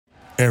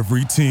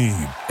Every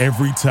team,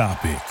 every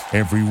topic,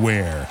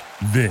 everywhere.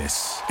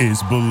 This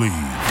is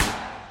Believe.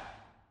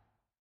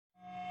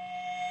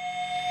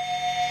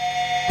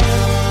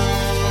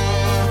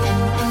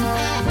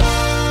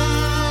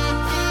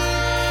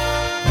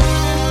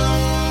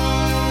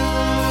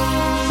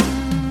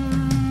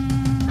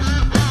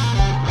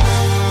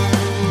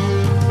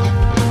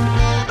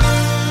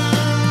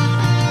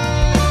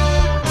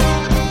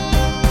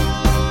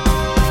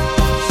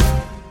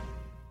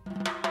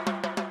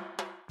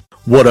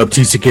 What up,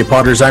 TCK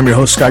Potters? I'm your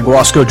host, Sky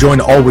Guasco,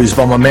 joined always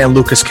by my man,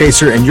 Lucas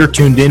Kaser, and you're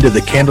tuned in to the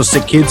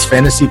Candlestick Kids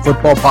Fantasy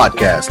Football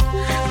Podcast.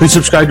 Please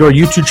subscribe to our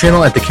YouTube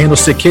channel at the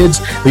Candlestick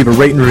Kids, leave a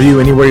rate and review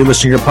anywhere you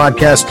listen to your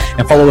podcast,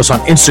 and follow us on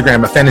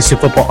Instagram at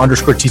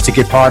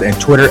fantasyfootball_TCK Pod and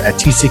Twitter at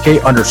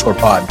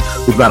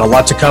TCK_pod. We've got a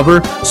lot to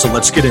cover, so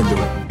let's get into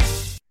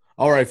it.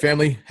 All right,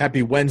 family.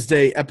 Happy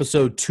Wednesday,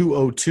 episode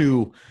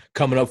 202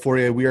 coming up for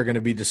you. We are going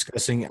to be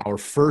discussing our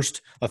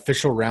first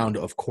official round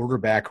of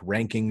quarterback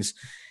rankings.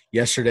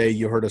 Yesterday,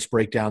 you heard us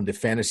break down the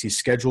fantasy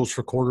schedules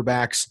for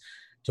quarterbacks.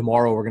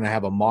 Tomorrow, we're going to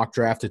have a mock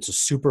draft. It's a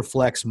super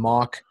flex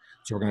mock.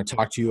 So we're going to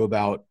talk to you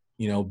about,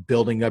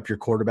 building up your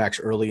quarterbacks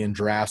early in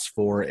drafts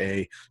for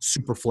a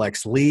super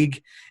flex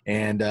league.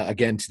 And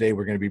again, today,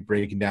 we're going to be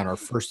breaking down our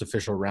first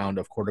official round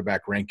of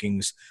quarterback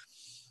rankings.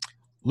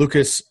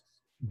 Lucas,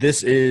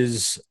 this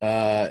is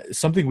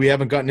something we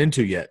haven't gotten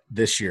into yet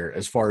this year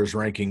as far as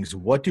rankings.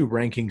 What do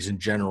rankings in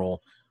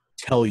general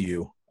tell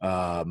you?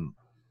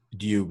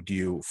 Do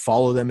you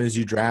follow them as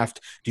you draft?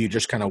 Do you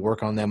just kind of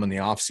work on them in the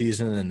off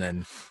season and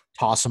then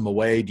toss them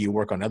away? Do you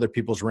work on other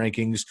people's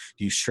rankings?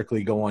 Do you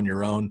strictly go on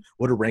your own?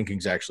 What do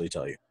rankings actually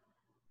tell you?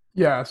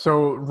 Yeah,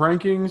 so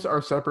rankings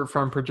are separate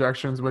from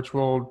projections, which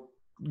will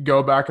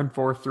go back and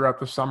forth throughout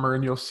the summer,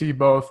 and you'll see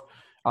both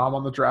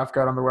on the draft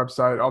guide on the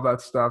website, all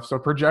that stuff. So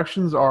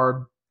projections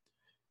are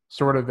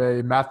sort of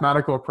a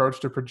mathematical approach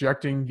to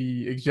projecting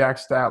the exact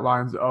stat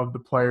lines of the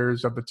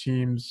players, of the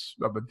teams,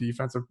 of the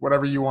defense, of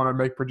whatever you want to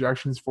make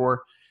projections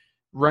for.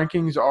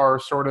 Rankings are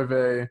sort of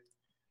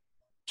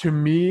to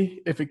me,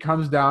 if it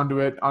comes down to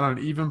it, on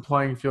an even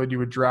playing field, you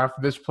would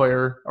draft this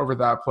player over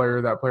that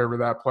player, that player over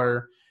that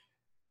player,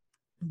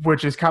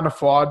 which is kind of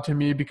flawed to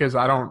me because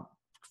I don't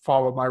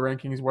follow my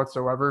rankings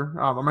whatsoever.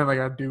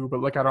 I do,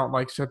 but I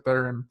don't sit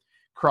there and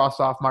cross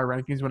off my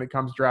rankings when it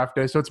comes draft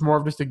day. So it's more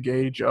of just a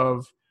gauge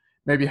of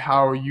maybe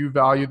how you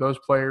value those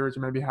players or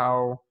maybe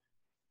how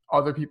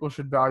other people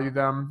should value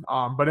them.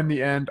 But in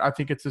the end, I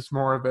think it's just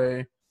more of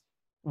a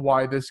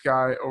why this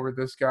guy over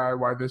this guy,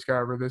 why this guy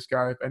over this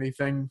guy, if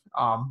anything.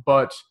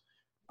 But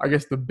I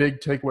guess the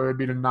big takeaway would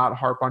be to not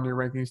harp on your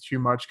rankings too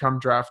much come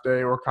draft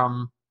day or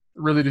come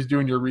really just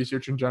doing your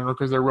research in general,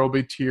 because there will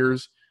be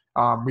tiers.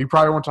 We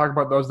probably won't talk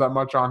about those that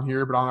much on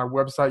here, but on our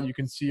website you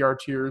can see our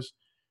tiers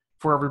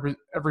for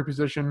every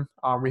position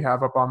we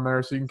have up on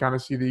there, so you can kind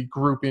of see the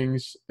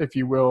groupings, if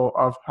you will,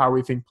 of how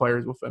we think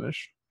players will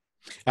finish.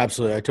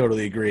 Absolutely. I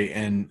totally agree.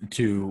 And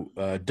to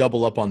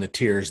double up on the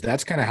tiers,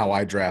 that's kind of how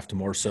I draft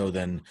more so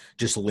than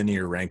just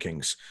linear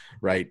rankings,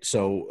 right?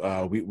 So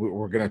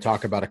we're going to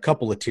talk about a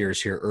couple of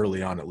tiers here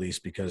early on, at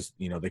least, because,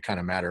 they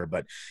kind of matter.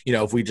 But,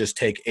 if we just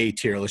take a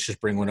tier, let's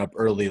just bring one up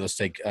early. Let's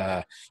take,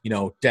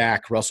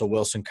 Dak, Russell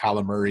Wilson,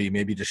 Kyler Murray,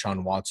 maybe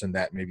Deshaun Watson,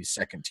 that maybe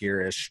second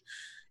tier-ish.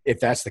 If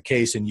that's the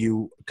case and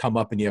you come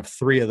up and you have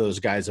three of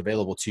those guys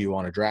available to you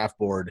on a draft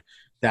board,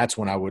 that's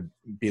when I would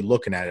be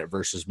looking at it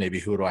versus maybe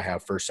who do I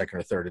have first, second,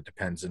 or third. It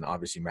depends and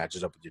obviously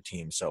matches up with your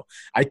team. So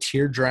I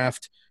tier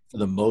draft for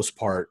the most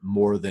part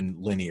more than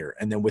linear.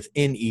 And then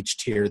within each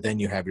tier, then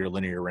you have your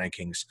linear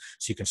rankings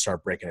so you can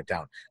start breaking it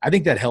down. I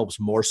think that helps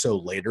more so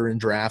later in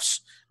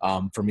drafts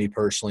for me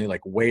personally,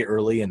 like way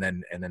early and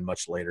then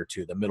much later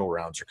too. The middle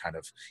rounds are kind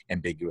of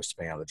ambiguous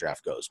depending on how the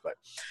draft goes. But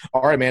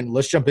all right, man,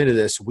 let's jump into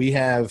this. We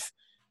have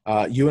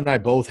you and I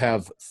both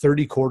have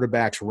 30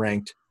 quarterbacks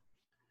ranked.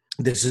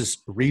 This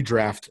is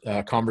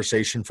redraft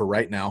conversation for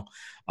right now.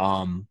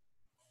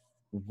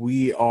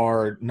 We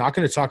are not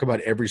going to talk about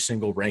every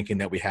single ranking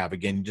that we have.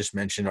 Again, you just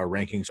mentioned our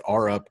rankings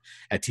are up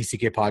at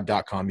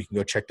tckpod.com. You can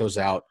go check those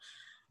out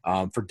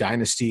for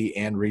dynasty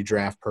and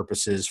redraft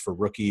purposes, for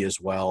rookie as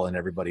well, and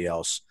everybody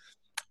else.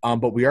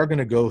 But we are going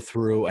to go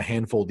through a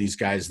handful of these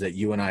guys that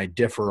you and I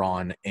differ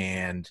on,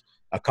 and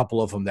a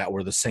couple of them that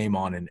we're the same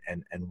on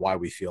and why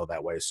we feel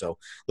that way. So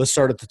let's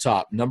start at the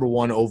top. Number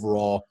one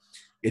overall,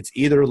 it's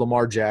either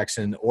Lamar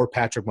Jackson or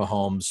Patrick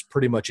Mahomes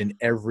pretty much in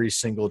every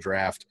single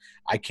draft.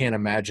 I can't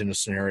imagine a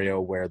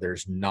scenario where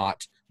there's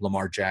not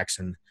Lamar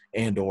Jackson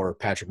and or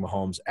Patrick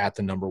Mahomes at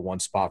the number one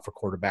spot for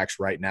quarterbacks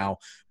right now.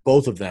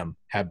 Both of them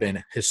have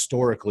been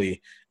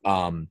historically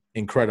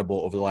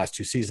incredible over the last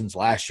two seasons.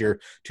 Last year,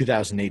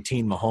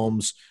 2018,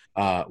 Mahomes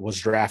was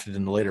drafted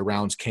in the later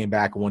rounds, came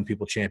back, won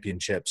people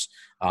championships.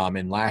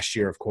 And last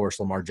year, of course,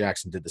 Lamar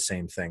Jackson did the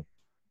same thing.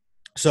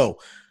 So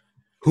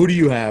who do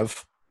you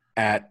have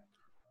at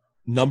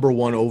number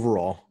one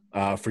overall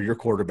for your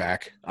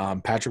quarterback,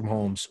 Patrick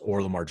Mahomes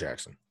or Lamar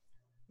Jackson?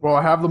 Well,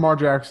 I have Lamar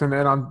Jackson,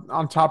 and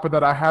on top of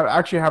that, I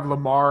actually have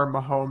Lamar,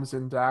 Mahomes,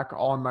 and Dak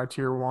all in my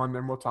tier one,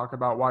 and we'll talk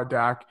about why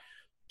Dak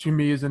to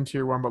me is in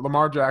tier 1. But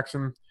Lamar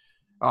Jackson,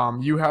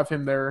 you have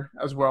him there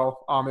as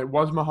well. It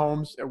was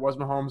Mahomes. It was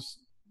Mahomes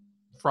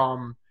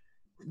from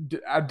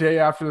a day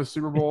after the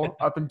Super Bowl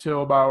up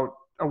until about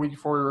a week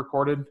before we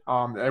recorded.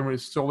 And it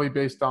was solely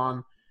based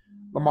on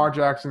Lamar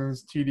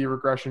Jackson's TD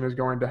regression is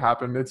going to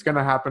happen. It's going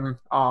to happen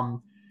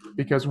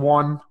because,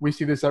 one, we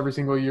see this every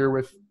single year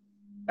with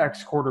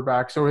X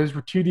quarterback. So his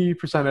TD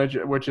percentage,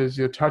 which is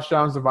your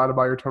touchdowns divided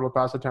by your total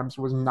pass attempts,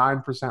 was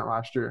 9%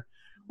 last year,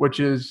 which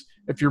is,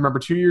 if you remember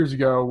 2 years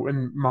ago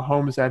when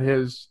Mahomes had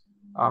his,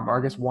 or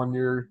I guess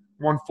 1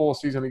 full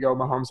season ago,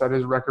 Mahomes had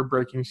his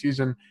record-breaking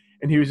season,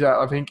 and he was at,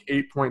 I think,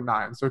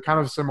 8.9. So kind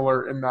of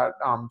similar in that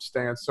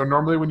stance. So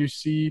normally when you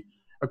see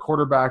a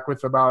quarterback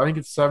with about, I think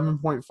it's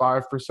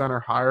 7.5% or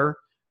higher,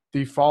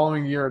 the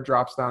following year it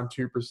drops down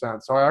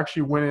 2%. So I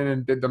actually went in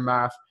and did the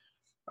math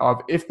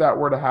of if that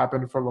were to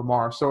happen for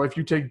Lamar. So if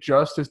you take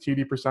just his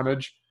TD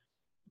percentage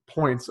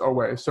points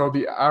away, so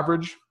the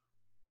average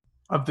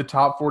of the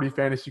top 40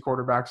 fantasy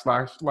quarterbacks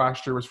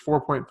last year was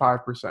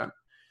 4.5%.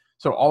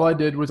 So all I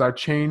did was I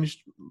changed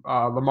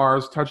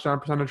Lamar's touchdown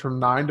percentage from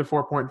 9 to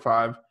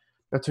 4.5.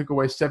 That took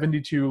away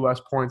 72 less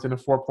points in a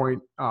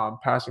 4-point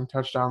passing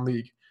touchdown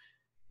league.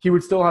 He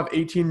would still have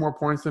 18 more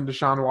points than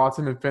Deshaun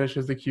Watson and finish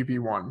as the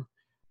QB1.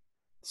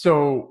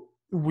 So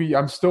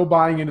I'm still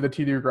buying into the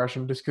TD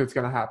regression just because it's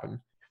going to happen.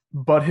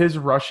 But his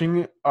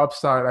rushing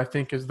upside, I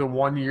think, is the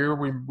 1 year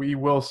we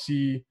will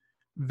see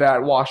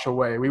that wash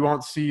away. We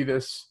won't see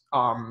this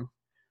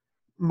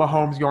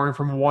Mahomes going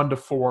from 1 to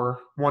 4,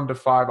 1 to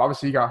 5.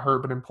 Obviously, he got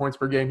hurt, but in points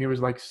per game, he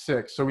was like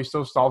 6. So we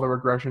still saw the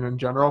regression in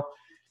general.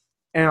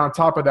 And on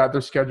top of that,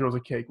 their schedule is a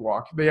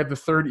cakewalk. They have the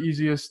third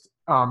easiest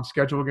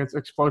schedule against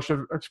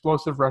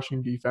explosive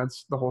rushing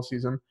defense the whole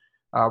season.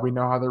 We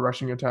know how their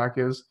rushing attack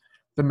is.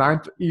 The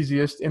 9th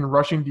easiest in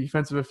rushing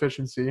defensive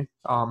efficiency.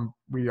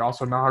 We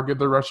also know how good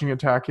their rushing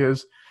attack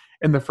is.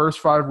 In the first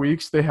 5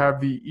 weeks, they have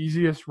the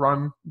easiest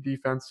run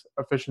defense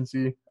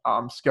efficiency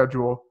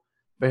schedule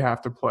they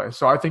have to play.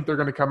 So I think they're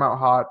going to come out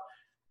hot.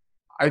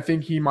 I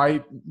think he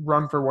might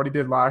run for what he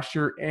did last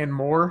year and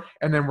more,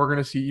 and then we're going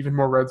to see even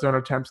more red zone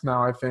attempts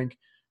now, I think.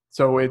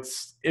 So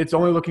it's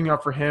only looking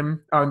up for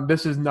him.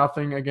 This is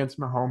nothing against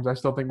Mahomes. I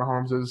still think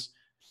Mahomes is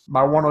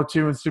my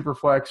 102 in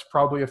Superflex,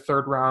 probably a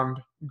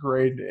third-round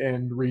grade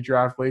in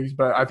redraft leagues,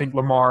 but I think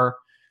Lamar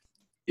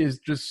is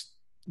just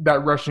 –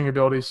 that rushing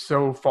ability is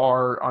so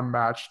far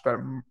unmatched that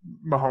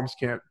Mahomes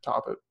can't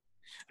top it.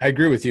 I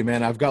agree with you,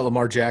 man. I've got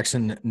Lamar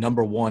Jackson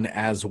number 1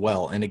 as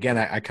well. And again,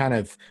 I kind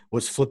of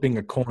was flipping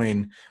a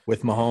coin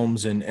with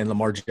Mahomes and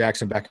Lamar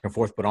Jackson back and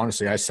forth, but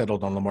honestly, I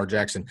settled on Lamar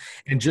Jackson.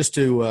 And just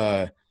to,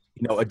 a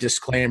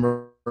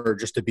disclaimer,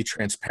 just to be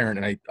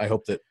transparent, and I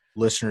hope that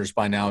listeners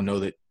by now know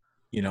that,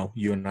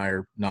 you and I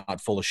are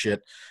not full of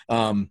shit.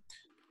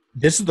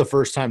 This is the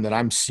first time that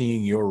I'm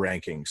seeing your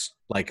rankings,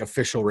 like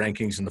official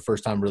rankings, and the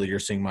first time really you're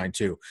seeing mine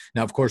too.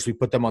 Now, of course, we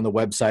put them on the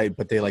website,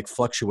 but they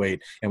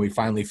fluctuate, and we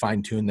finally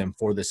fine-tuned them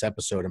for this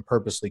episode and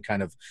purposely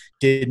kind of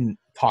didn't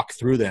talk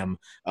through them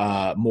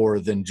more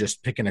than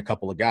just picking a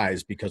couple of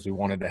guys because we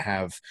wanted to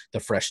have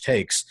the fresh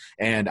takes.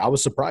 And I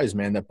was surprised,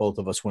 man, that both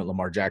of us went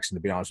Lamar Jackson,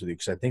 to be honest with you,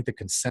 because I think the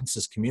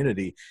consensus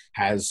community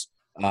has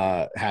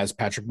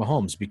Patrick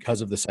Mahomes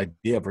because of this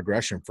idea of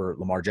regression for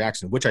Lamar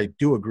Jackson, which I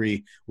do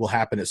agree will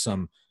happen at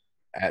some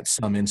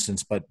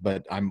instance, but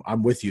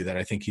I'm with you that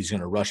I think he's going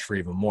to rush for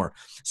even more.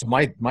 So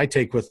my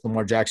take with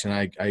Lamar Jackson,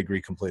 I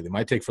agree completely.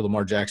 My take for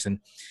Lamar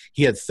Jackson,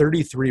 he had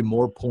 33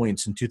 more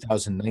points in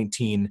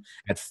 2019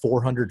 at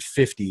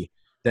 450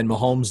 than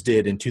Mahomes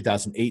did in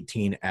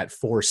 2018 at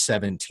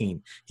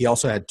 417. He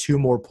also had 2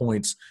 more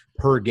points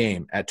per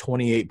game at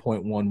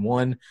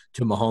 28.11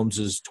 to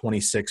Mahomes's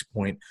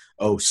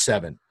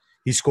 26.07.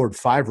 He scored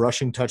 5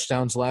 rushing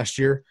touchdowns last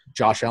year.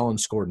 Josh Allen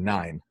scored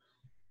 9.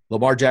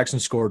 Lamar Jackson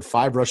scored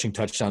 5 rushing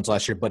touchdowns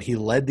last year, but he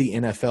led the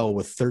NFL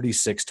with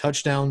 36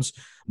 touchdowns.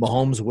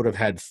 Mahomes would have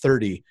had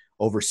 30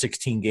 over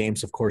 16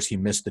 games. Of course, he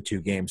missed the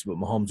 2 games, but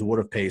Mahomes would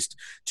have paced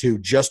to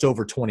just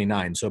over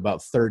 29, so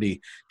about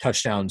 30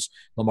 touchdowns.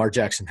 Lamar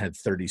Jackson had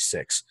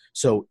 36.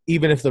 So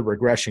even if the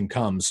regression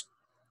comes,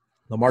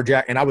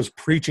 and I was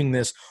preaching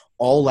this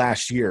all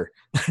last year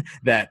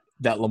that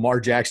Lamar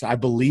Jackson, I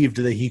believed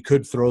that he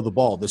could throw the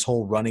ball, this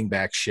whole running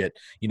back shit,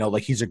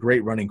 he's a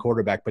great running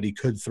quarterback, but he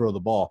could throw the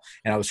ball.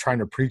 And I was trying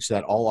to preach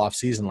that all off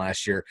season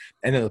last year.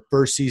 And then the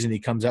first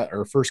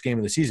game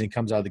of the season, he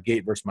comes out of the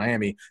gate versus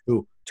Miami,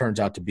 who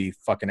turns out to be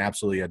fucking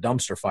absolutely a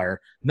dumpster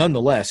fire.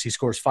 Nonetheless, he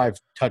scores 5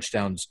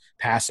 touchdowns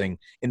passing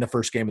in the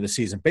first game of the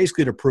season,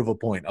 basically to prove a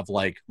point of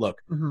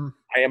look,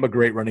 I am a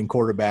great running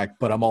quarterback,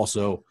 but I'm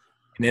also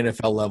an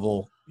NFL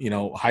level,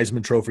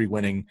 Heisman Trophy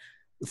winning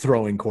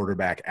throwing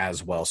quarterback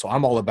as well. So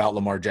I'm all about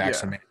Lamar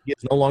Jackson, man. He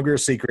is no longer a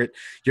secret.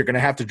 You're going to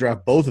have to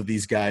draft both of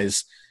these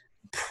guys,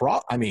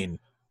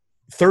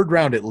 third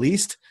round at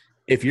least,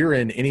 if you're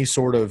in any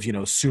sort of,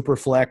 super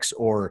flex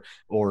or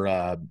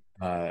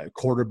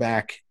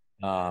quarterback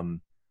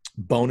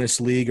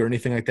bonus league or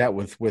anything like that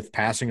with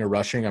passing or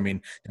rushing. I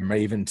mean, there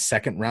may even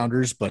second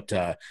rounders, but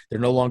they're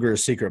no longer a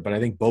secret. But I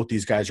think both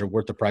these guys are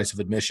worth the price of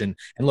admission.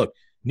 And look,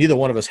 neither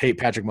one of us hate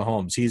Patrick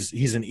Mahomes.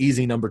 He's an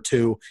easy number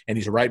 2, and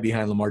he's right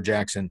behind Lamar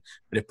Jackson.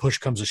 But if push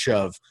comes to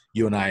shove,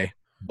 you and I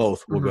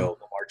both will go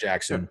Lamar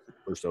Jackson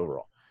first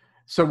overall.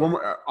 So when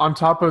on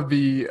top of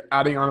the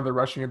adding on to the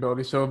rushing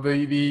ability, so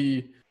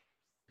the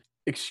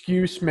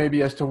excuse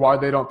maybe as to why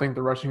they don't think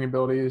the rushing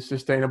ability is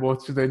sustainable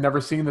is because they've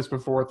never seen this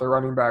before with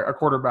a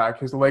quarterback.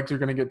 His legs are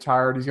going to get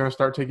tired. He's going to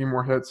start taking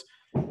more hits.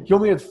 He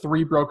only had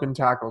 3 broken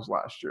tackles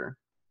last year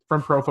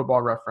from Pro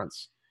Football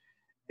Reference.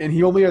 And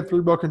he only had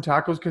 3 broken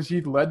tackles because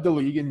he led the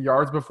league in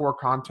yards before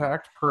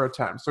contact per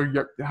attempt. So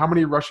how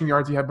many rushing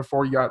yards he had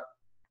before he got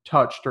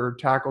touched or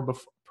tackled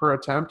per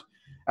attempt?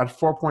 At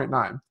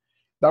 4.9.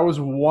 That was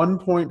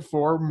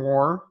 1.4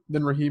 more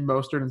than Raheem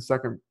Mostert in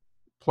second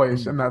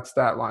place in that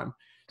stat line.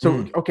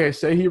 So, okay,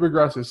 say he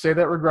regresses. Say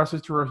that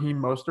regresses to Raheem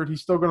Mostert.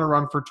 He's still going to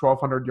run for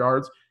 1,200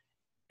 yards,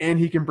 and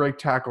he can break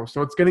tackles.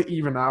 So it's going to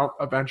even out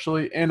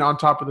eventually. And on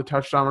top of the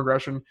touchdown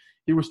regression,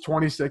 he was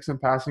 26 in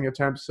passing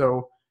attempts.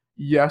 So,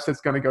 yes,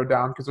 it's going to go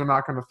down because they're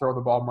not going to throw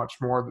the ball much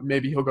more.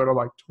 Maybe he'll go to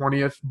like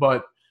 20th.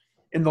 But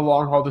in the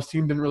long haul, this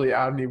team didn't really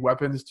add any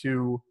weapons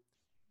to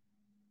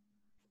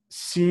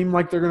seem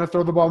like they're going to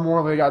throw the ball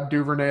more. They got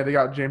Duvernay, they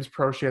got James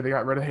Prochet, they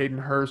got rid of Hayden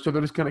Hurst. So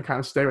they're just going to kind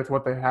of stay with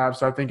what they have.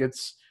 So I think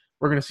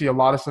we're going to see a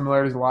lot of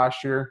similarities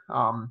last year.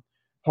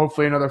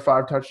 Hopefully another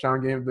 5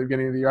 touchdown game at the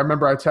beginning of the year. I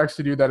remember I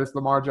texted you that it's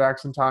Lamar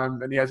Jackson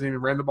time, and he hasn't even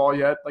ran the ball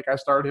yet. Like I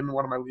started him in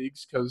one of my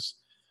leagues because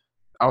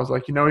I was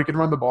like, he can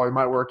run the ball. He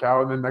might work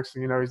out. And then next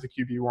thing you know, he's the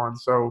QB1.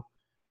 So,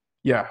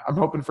 yeah, I'm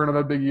hoping for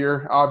another big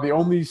year. The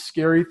only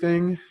scary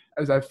thing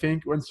is I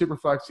think when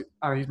Superflex,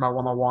 he's my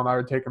one-on-one, I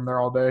would take him there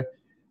all day.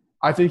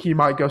 I think he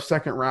might go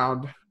second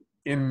round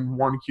in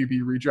 1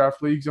 QB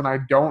redraft leagues, and I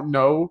don't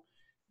know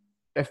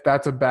if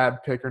that's a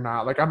bad pick or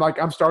not.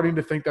 I'm starting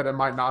to think that it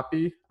might not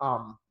be.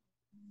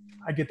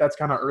 I get that's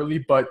kind of early,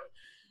 but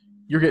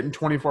you're getting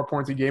 24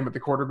 points a game at the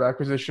quarterback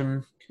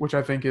position, which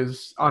I think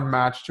is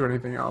unmatched to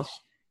anything else.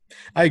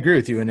 I agree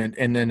with you.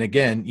 And then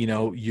again,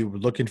 you're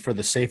looking for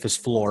the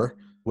safest floor,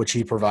 which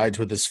he provides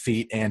with his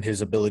feet and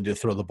his ability to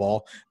throw the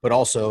ball, but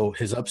also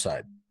his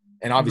upside.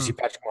 And obviously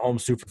Patrick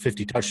Mahomes threw for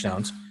 50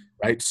 touchdowns.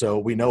 Right. So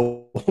we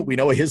know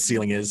what his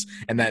ceiling is,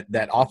 and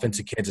that offense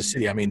in Kansas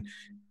City. I mean,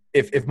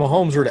 if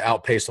Mahomes were to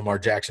outpace Lamar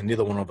Jackson,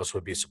 neither one of us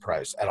would be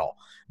surprised at all.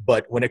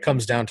 But when it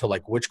comes down to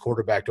like which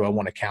quarterback do I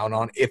want to count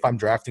on, if I'm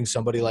drafting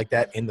somebody like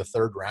that in the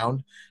 3rd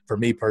round, for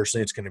me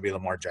personally, it's going to be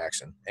Lamar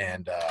Jackson.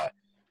 And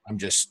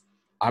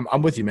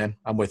I'm with you, man.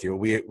 I'm with you.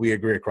 We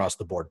agree across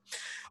the board.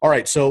 All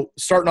right, so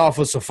starting off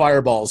with some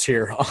fireballs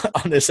here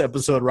on this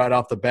episode right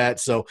off the bat.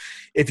 So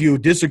if you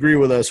disagree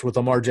with us with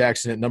Lamar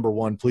Jackson at number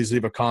 1, please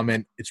leave a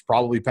comment. It's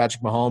probably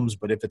Patrick Mahomes,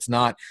 but if it's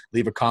not,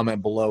 leave a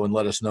comment below and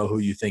let us know who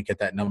you think at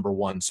that number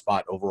 1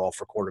 spot overall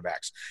for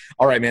quarterbacks.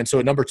 All right, man. So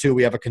at number 2,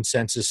 we have a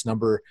consensus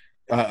number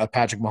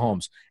Patrick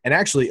Mahomes. And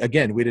actually,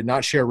 again, we did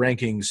not share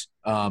rankings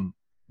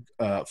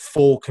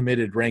full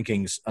committed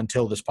rankings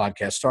until this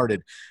podcast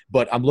started.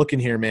 But I'm looking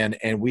here, man,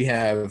 and we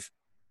have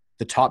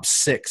the top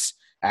 6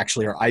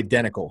 actually are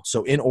identical.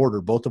 So in order,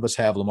 both of us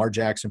have Lamar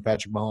Jackson,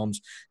 Patrick Mahomes,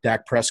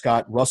 Dak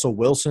Prescott, Russell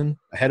Wilson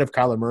ahead of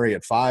Kyler Murray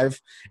at 5,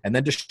 and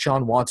then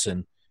Deshaun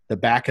Watson, the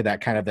back of that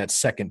kind of that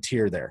second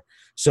tier there.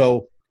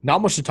 So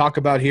not much to talk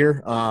about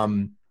here.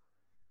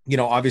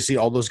 Obviously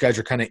all those guys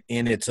are kind of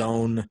in its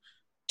own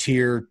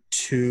tier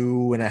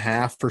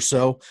 2.5 or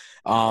so.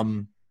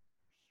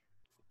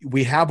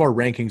 We have our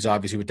rankings,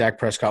 obviously, with Dak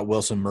Prescott,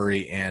 Wilson,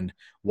 Murray, and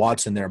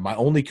Watson there. My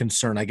only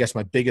concern, I guess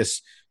my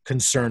biggest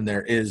concern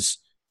there is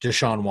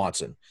Deshaun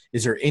Watson.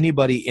 Is there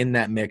anybody in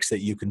that mix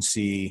that you can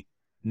see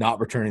not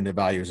returning the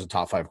value as a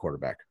top 5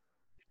 quarterback?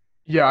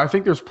 Yeah, I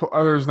think there's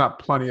not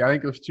plenty. I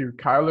think there's 2,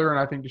 Kyler, and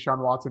I think Deshaun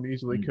Watson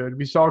easily could.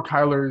 We saw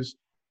Kyler's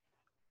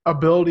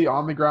ability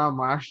on the ground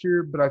last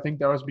year, but I think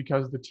that was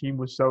because the team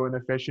was so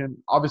inefficient.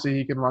 Obviously,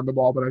 he can run the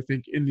ball, but I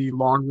think in the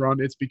long run,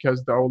 it's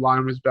because the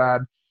O-line was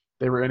bad.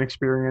 They were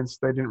inexperienced.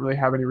 They didn't really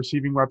have any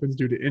receiving weapons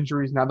due to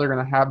injuries. Now they're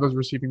going to have those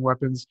receiving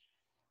weapons.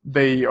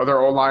 Their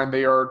O-line,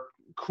 they are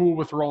cool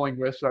with rolling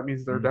with, so that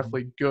means they're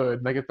definitely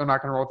good. They're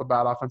not going to roll with a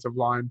bad offensive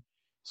line.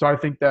 So I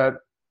think that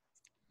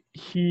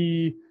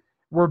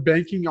we're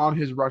banking on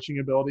his rushing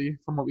ability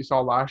from what we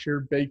saw last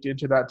year, baked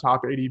into that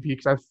top ADP,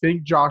 because I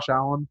think Josh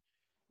Allen,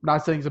 I'm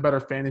not saying he's a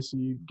better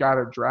fantasy guy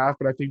to draft,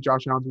 but I think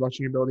Josh Allen's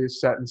rushing ability is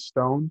set in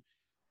stone.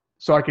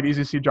 So I could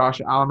easily see Josh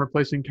Allen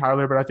replacing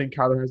Kyler, but I think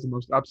Kyler has the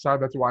most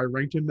upside. That's why I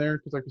ranked him there,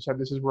 because like I said,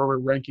 this is where we're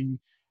ranking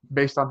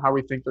based on how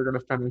we think they're going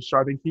to finish. So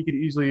I think he could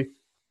easily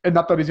 – and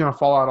not that he's going to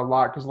fall out a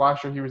lot, because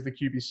last year he was the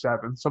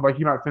QB7. So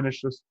he might finish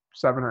just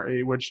 7 or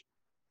 8, which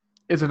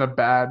isn't a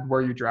bad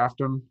where you draft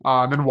him.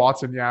 And then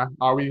Watson,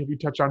 we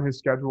touched on his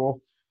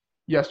schedule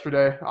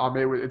yesterday.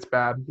 It's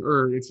bad,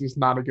 or it's just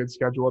not a good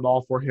schedule at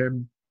all for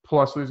him,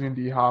 plus losing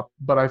D-Hop.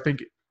 But I think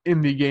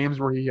in the games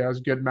where he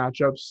has good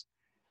matchups,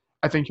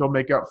 I think he'll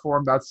make up for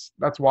him. That's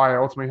why I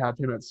ultimately have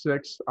him at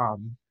 6.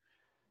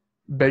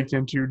 Baked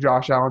into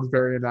Josh Allen's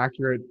very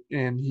inaccurate,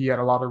 and he had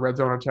a lot of red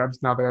zone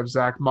attempts. Now they have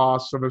Zach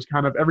Moss, so there's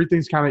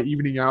everything's kind of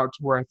evening out to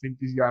where I think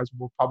these guys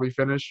will probably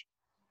finish.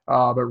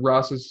 But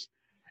Russ is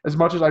as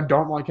much as I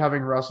don't like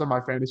having Russ on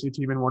my fantasy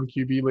team in one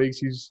QB leagues,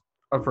 he's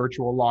a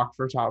virtual lock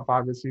for top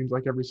 5, it seems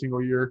like, every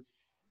single year.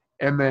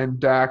 And then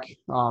Dak,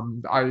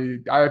 I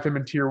have him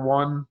in tier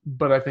 1,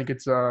 but I think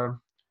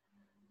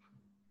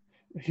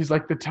he's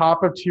like the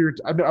top of tier.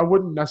 I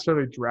wouldn't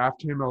necessarily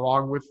draft him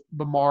along with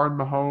Lamar and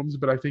Mahomes,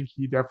 but I think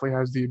he definitely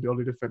has the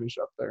ability to finish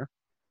up there.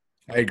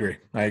 I agree.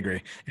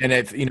 And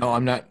if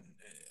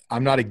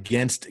I'm not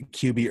against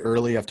QB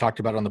early. I've talked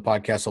about it on the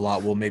podcast a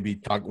lot. We're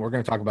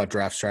going to talk about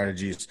draft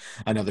strategies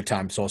another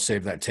time, so I'll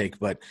save that take.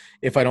 But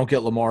if I don't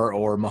get Lamar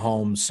or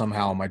Mahomes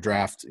somehow my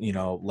draft,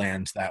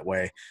 lands that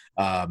way,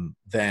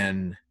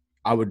 then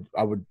I would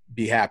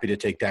be happy to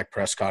take Dak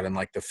Prescott in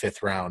like the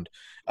 5th round.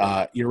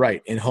 You're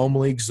right. In home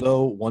leagues,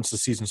 though, once the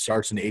season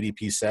starts and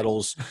ADP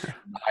settles,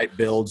 hype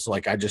builds,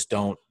 I just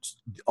don't –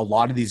 a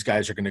lot of these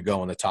guys are going to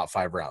go in the top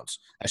 5 rounds.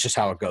 That's just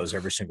how it goes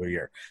every single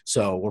year.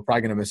 So we're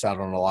probably going to miss out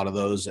on a lot of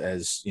those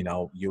as,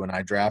 you and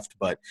I draft.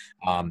 But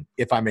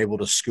if I'm able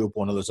to scoop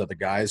one of those other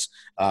guys,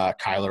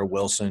 Kyler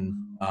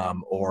Wilson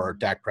or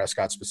Dak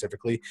Prescott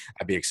specifically,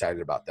 I'd be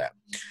excited about that.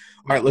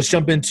 All right, let's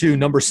jump into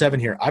number 7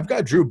 here. I've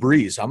got Drew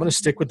Brees. I'm going to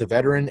stick with the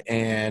veteran,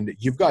 and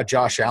you've got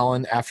Josh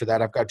Allen. After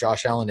that, I've got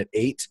Josh Allen at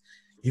 8.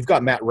 You've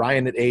got Matt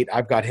Ryan at 8.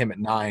 I've got him at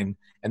 9.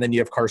 And then you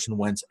have Carson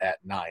Wentz at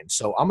 9.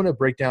 So I'm going to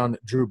break down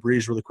Drew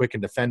Brees really quick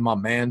and defend my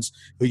mans,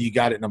 who you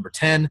got at number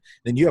 10.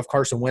 Then you have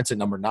Carson Wentz at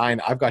number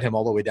 9. I've got him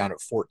all the way down at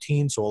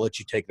 14, so I'll let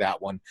you take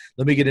that one.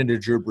 Let me get into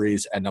Drew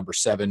Brees at number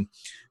 7.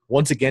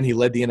 Once again, he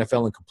led the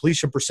NFL in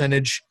completion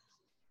percentage,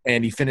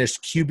 and he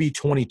finished QB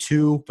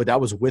 22, but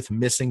that was with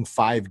missing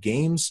 5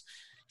 games.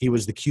 He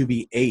was the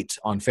QB 8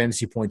 on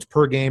fantasy points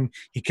per game.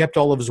 He kept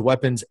all of his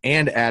weapons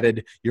and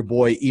added your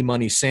boy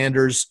E-Money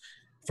Sanders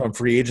from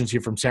free agency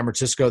from San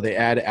Francisco. They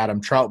add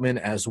Adam Troutman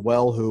as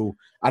well, who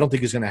I don't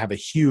think is going to have a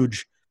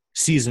huge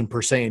season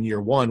per se in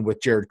year 1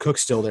 with Jared Cook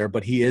still there,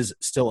 but he is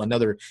still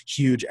another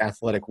huge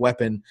athletic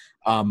weapon.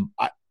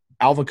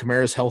 Alvin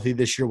Kamara is healthy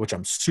this year, which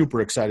I'm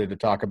super excited to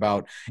talk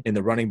about in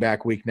the running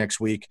back week next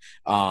week.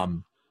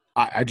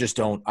 I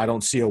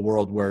don't see a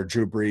world where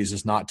Drew Brees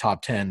is not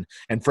top 10.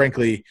 And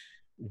frankly,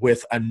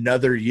 with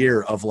another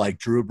year of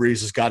Drew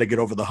Brees has got to get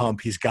over the hump.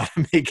 He's got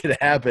to make it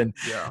happen.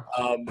 Yeah.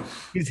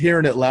 He's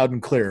hearing it loud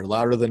and clear,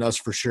 louder than us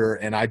for sure.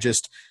 And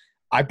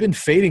I've been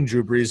fading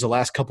Drew Brees the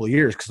last couple of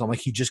years because I'm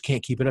like, he just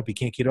can't keep it up. He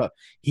can't keep it up.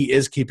 He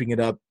is keeping it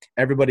up.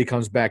 Everybody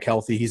comes back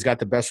healthy. He's got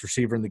the best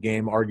receiver in the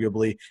game,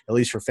 arguably, at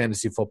least for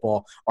fantasy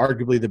football,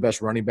 arguably the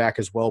best running back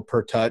as well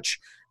per touch,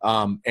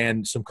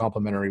 and some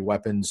complementary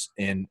weapons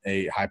in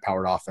a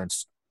high-powered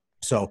offense.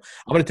 So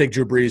I'm going to take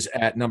Drew Brees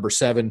at number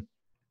 7.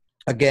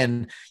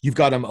 Again, you've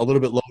got him a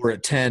little bit lower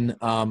at 10.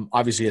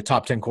 Obviously, a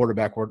top 10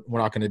 quarterback. We're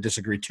not going to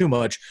disagree too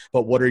much.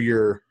 But what are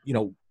your,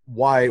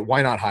 why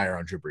not higher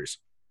on Drew Brees?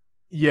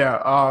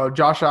 Yeah,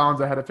 Josh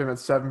Allen's ahead of him at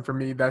 7 for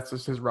me. That's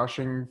just his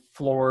rushing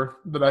floor.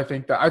 I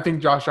think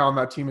Josh Allen,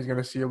 that team is going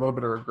to see a little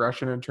bit of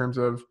regression in terms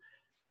of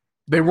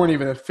they weren't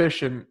even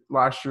efficient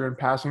last year in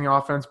passing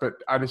offense, but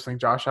I just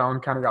think Josh Allen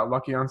kind of got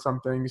lucky on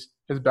some things.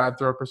 His bad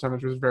throw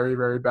percentage was very,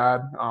 very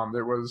bad.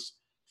 It was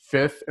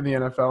 5th in the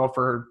NFL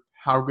for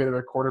how good of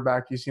a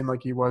quarterback he seemed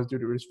like he was due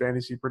to his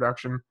fantasy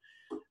production.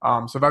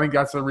 So I think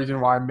that's the reason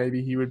why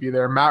maybe he would be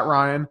there. Matt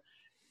Ryan,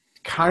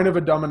 kind of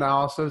a dumb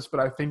analysis, but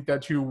I think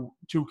that to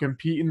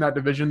compete in that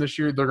division this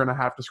year, they're going to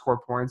have to score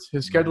points.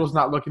 His schedule is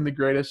not looking the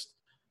greatest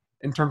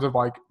in terms of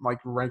like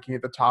ranking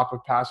at the top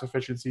of pass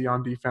efficiency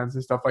on defense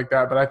and stuff like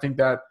that. But I think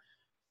that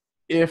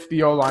if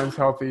the O-line's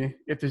healthy,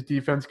 if this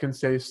defense can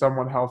stay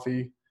somewhat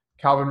healthy,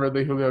 Calvin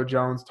Ridley, Julio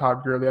Jones,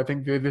 Todd Gurley, I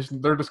think they're just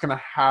going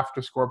to have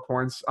to score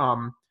points.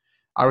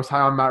 I was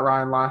high on Matt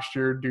Ryan last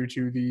year due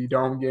to the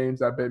dome games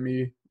that bit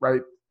me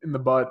right in the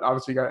butt.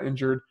 Obviously, got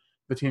injured.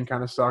 The team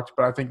kind of sucked,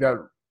 but I think that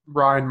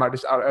Ryan might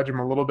just out-edge him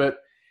a little bit.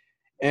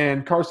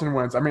 And Carson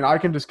Wentz, I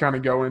can just kind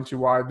of go into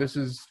why this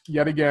is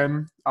yet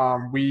again.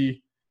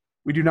 We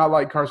do not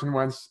like Carson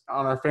Wentz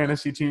on our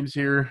fantasy teams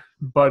here,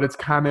 but it's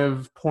kind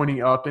of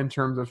pointing up in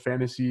terms of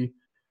fantasy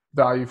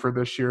value for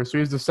this year. So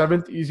he's the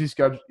 7th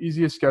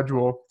easiest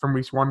schedule from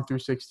weeks 1 through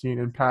 16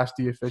 in pass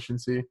D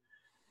efficiency.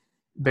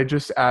 They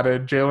just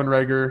added Jalen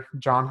Reagor,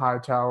 John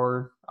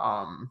Hightower,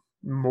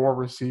 more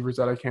receivers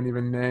that I can't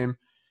even name.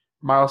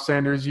 Miles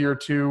Sanders, year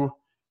 2.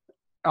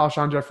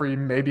 Alshon Jeffrey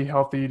may be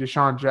healthy.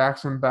 Deshaun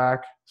Jackson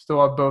back.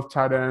 Still have both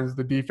tight ends.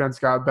 The defense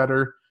got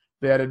better.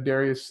 They added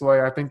Darius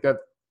Slay. I think that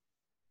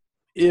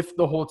if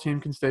the whole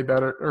team can stay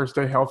better or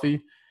stay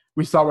healthy,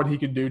 we saw what he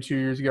could do 2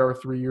 years ago or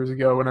 3 years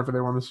ago whenever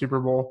they won the Super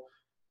Bowl,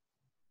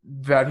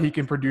 that he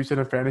can produce at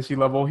a fantasy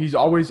level. He's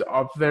always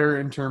up there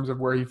in terms of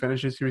where he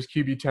finishes. He was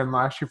QB 10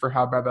 last year for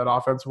how bad that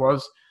offense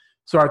was.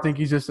 So I think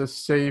he's just a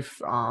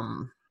safe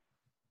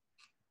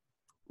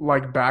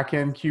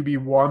back-end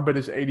QB1, but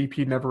his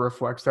ADP never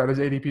reflects that. His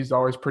ADP is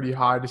always pretty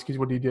high just because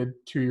what he did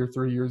 2 or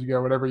 3 years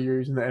ago, whatever year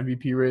he's in the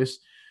MVP race.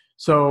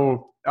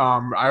 So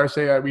I would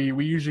say that we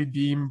usually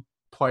deem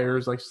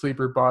players like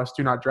sleeper bust,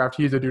 do not draft.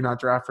 He's a do not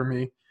draft for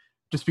me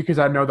just because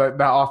I know that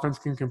offense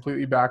can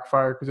completely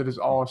backfire because it is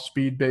all a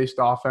speed-based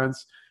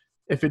offense.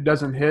 If it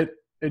doesn't hit,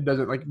 it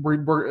doesn't like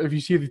we're if you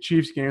see the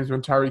Chiefs games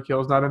when Tyreek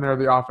Hill's not in there,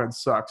 the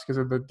offense sucks because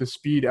of the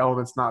speed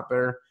element's not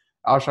there.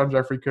 Alshon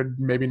Jeffrey could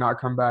maybe not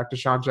come back.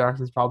 Deshaun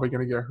Jackson's probably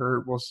going to get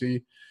hurt. We'll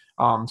see.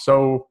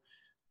 So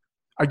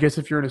I guess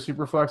if you're in a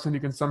super flex and you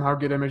can somehow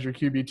get him as your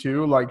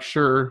QB2, like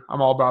sure,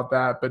 I'm all about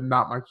that, but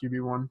not my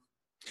QB1.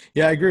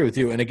 Yeah, I agree with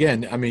you. And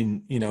again, I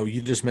mean,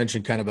 you just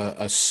mentioned kind of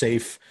a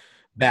safe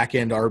back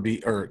end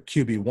RB or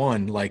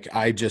QB1. Like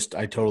I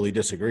totally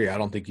disagree. I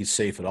don't think he's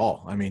safe at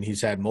all. I mean,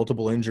 he's had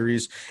multiple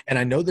injuries, and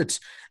I know that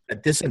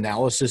this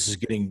analysis is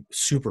getting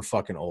super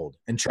fucking old.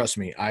 And trust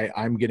me,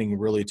 I'm getting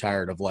really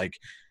tired of like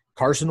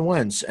Carson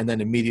Wentz and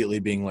then immediately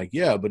being like,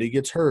 yeah, but he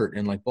gets hurt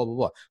and like blah blah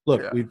blah.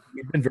 Look, we've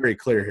been very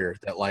clear here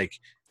that like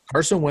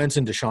Carson Wentz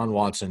and Deshaun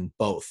Watson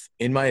both,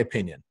 in my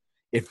opinion,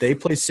 if they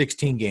play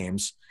 16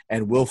 games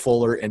and Will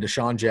Fuller and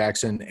Deshaun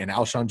Jackson and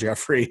Alshon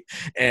Jeffrey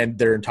and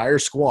their entire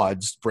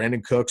squads,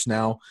 Brandon Cooks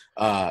now,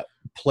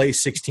 play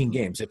 16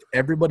 games. If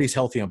everybody's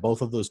healthy on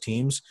both of those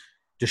teams,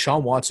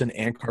 Deshaun Watson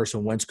and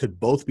Carson Wentz could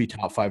both be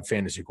top 5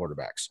 fantasy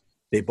quarterbacks.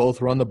 They both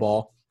run the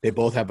ball. They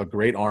both have a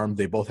great arm.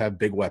 They both have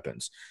big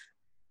weapons.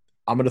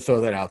 I'm going to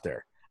throw that out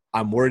there.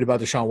 I'm worried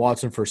about Deshaun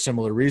Watson for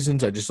similar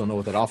reasons. I just don't know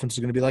what that offense is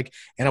going to be like.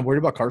 And I'm worried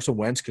about Carson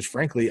Wentz because,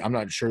 frankly, I'm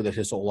not sure that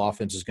his whole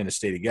offense is going to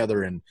stay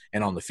together and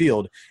on the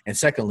field. And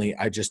secondly,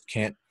 I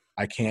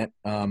can't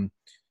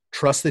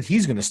trust that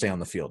he's going to stay on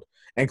the field.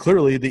 And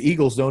clearly the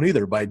Eagles don't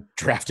either by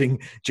drafting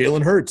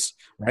Jalen Hurts,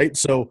 right?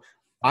 So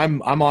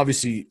I'm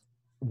obviously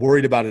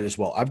worried about it as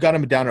well. I've got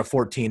him down at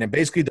 14, and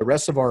basically the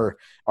rest of our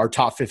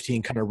top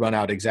 15 kind of run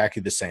out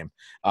exactly the same.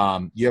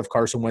 You have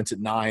Carson Wentz at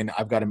 9.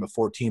 I've got him at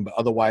 14, but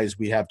otherwise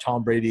we have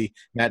Tom Brady,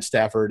 Matt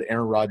Stafford,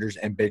 Aaron Rodgers,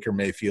 and Baker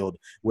Mayfield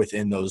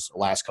within those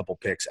last couple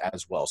picks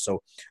as well.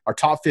 So our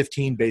top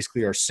 15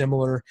 basically are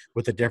similar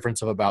with a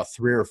difference of about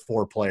 3 or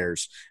 4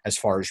 players as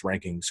far as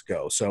rankings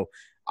go. So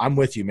I'm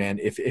with you, man.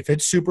 If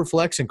it's super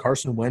flex and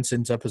Carson Wentz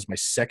ends up as my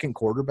second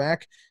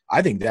quarterback,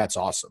 I think that's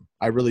awesome.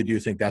 I really do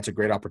think that's a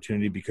great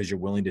opportunity because you're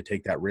willing to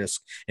take that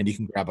risk and you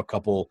can grab a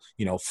couple,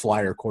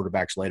 flyer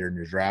quarterbacks later in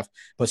your draft.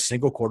 But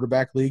single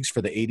quarterback leagues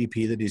for the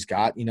ADP that he's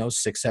got,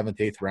 6th, 7th,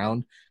 8th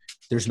round,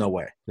 there's no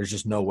way. There's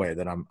just no way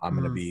that I'm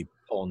going to be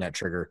pulling that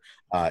trigger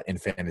in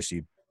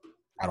fantasy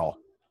at all.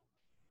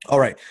 All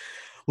right.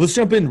 Let's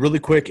jump in really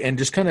quick and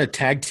just kind of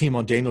tag team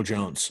on Daniel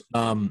Jones.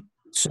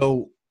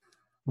 So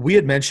we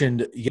had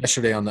mentioned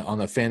yesterday on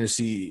the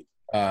fantasy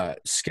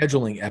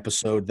scheduling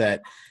episode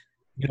that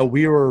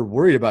we were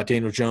worried about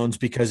Daniel Jones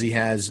because he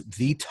has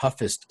the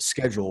toughest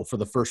schedule for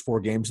the first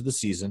 4 games of the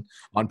season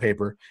on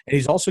paper, and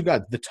he's also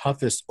got the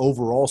toughest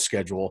overall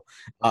schedule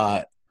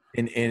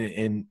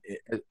in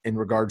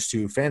regards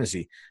to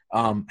fantasy.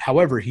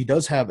 However, he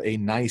does have a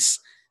nice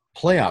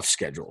playoff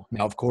schedule.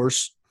 Now, of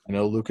course, I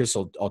know, Lucas,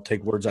 I'll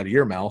take words out of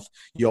your mouth.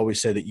 You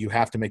always say that you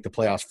have to make the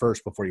playoffs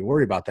first before you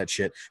worry about that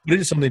shit. But it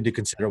is something to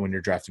consider when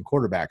you're drafting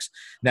quarterbacks.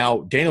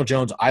 Now, Daniel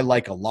Jones, I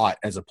like a lot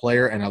as a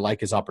player, and I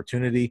like his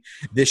opportunity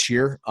this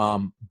year.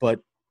 But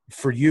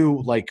for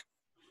you, like,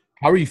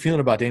 how are you feeling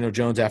about Daniel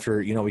Jones after,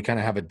 we kind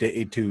of have a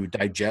day to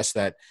digest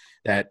that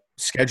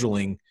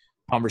scheduling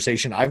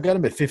conversation? I've got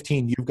him at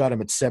 15. You've got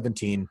him at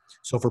 17.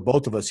 So for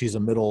both of us, he's a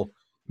middle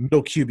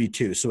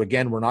QB2. So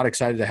again, we're not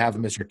excited to have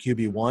him as your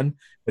QB1,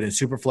 but in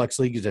Superflex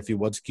leagues, if he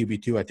was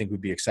QB2, I think we'd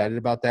be excited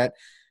about that.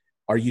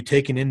 Are you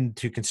taking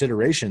into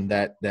consideration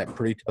that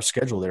pretty tough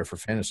schedule there for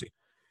fantasy?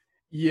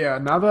 Yeah,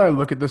 now that I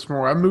look at this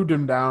more, I moved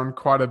him down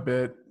quite a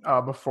bit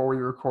before we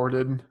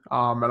recorded.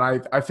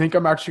 And I think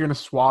I'm actually going to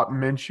swap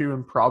Minshew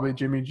and probably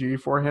Jimmy G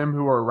for him,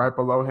 who are right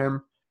below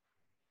him.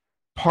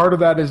 Part of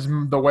that is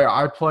the way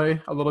I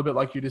play, a little bit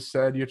like you just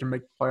said. You have to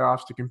make the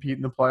playoffs to compete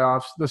in the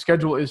playoffs. The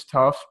schedule is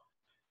tough.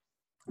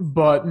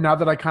 But now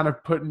that I kind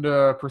of put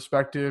into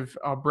perspective,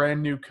 a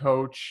brand new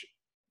coach,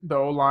 the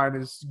O-line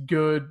is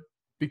good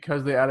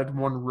because they added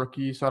 1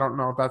 rookie. So I don't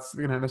know if that's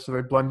going to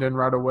necessarily blend in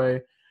right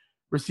away.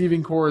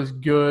 Receiving core is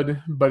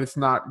good, but it's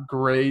not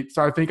great.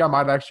 So I think I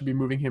might actually be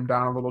moving him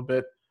down a little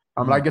bit.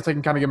 But I guess I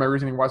can kind of get my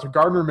reasoning why. So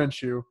Gardner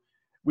Minshew,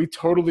 we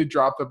totally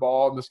dropped the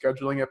ball in the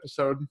scheduling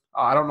episode.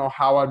 I don't know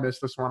how I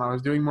missed this one. I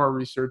was doing more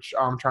research,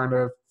 trying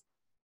to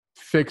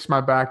fix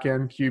my back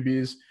end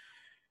QBs.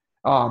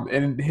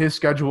 And his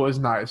schedule is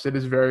nice. It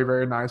is very,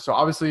 very nice. So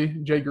obviously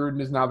Jay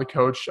Gruden is now the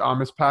coach.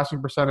 His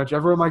passing percentage,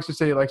 everyone likes to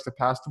say he likes to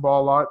pass the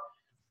ball a lot.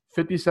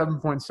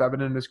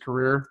 57.7 in his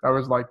career. That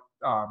was like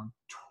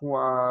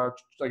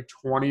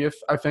 20th,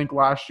 I think,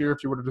 last year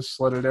if you would have just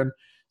slid it in.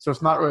 So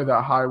it's not really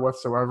that high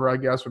whatsoever, I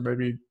guess, but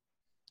maybe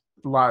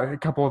a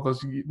couple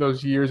of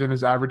those years in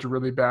his average are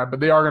really bad. But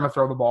they are going to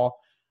throw the ball.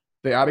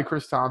 They added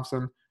Chris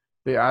Thompson.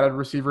 They added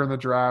receiver in the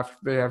draft.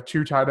 They have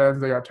 2 tight ends.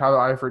 They got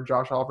Tyler Eifert,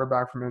 Josh Oliver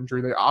back from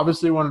injury. They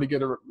obviously wanted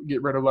to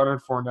get rid of Leonard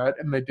Fournette,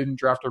 and they didn't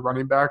draft a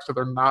running back, so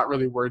they're not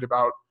really worried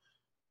about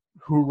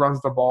who runs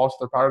the ball, so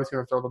they're probably just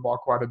going to throw the ball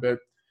quite a bit.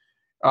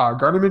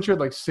 Gardner Minshew had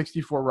like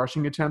 64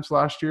 rushing attempts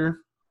last year,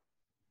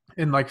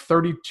 and like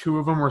 32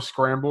 of them were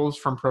scrambles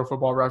from Pro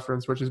Football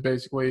Reference, which is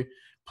basically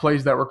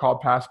plays that were called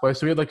pass plays.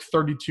 So he had like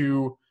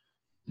 32,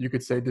 you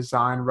could say,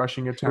 design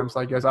rushing attempts,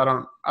 I guess. I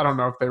don't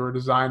know if they were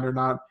designed or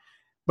not.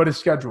 But his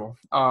schedule,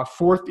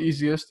 fourth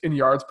easiest in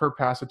yards per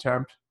pass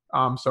attempt.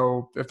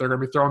 So if they're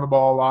going to be throwing the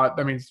ball a lot,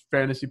 that means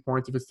fantasy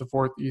points if it's the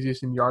fourth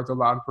easiest in yards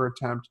allowed per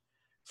attempt.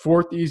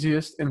 Fourth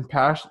easiest in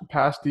pass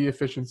D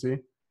efficiency.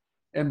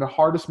 And the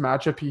hardest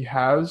matchup he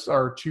has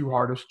are two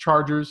hardest,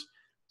 Chargers.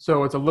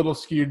 So it's a little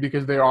skewed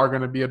because they are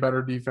going to be a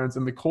better defense.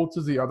 And the Colts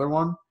is the other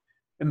one.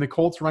 And the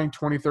Colts ranked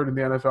 23rd in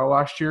the NFL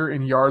last year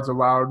in yards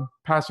allowed,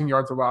 passing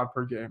yards allowed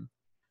per game.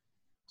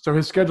 So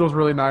his schedule is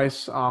really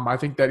nice. I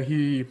think that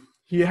he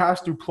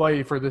has to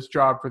play for this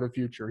job for the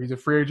future. He's a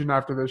free agent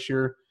after this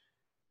year.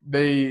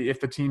 If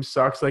the team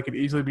sucks, they could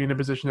easily be in a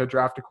position to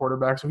draft a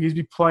quarterback. So he's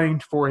be playing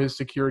for his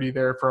security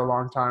there for a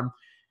long time.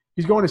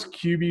 He's going as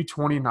QB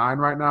 29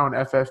 right now in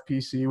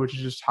FFPC, which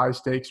is just high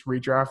stakes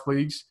redraft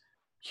leagues.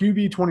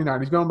 QB 29.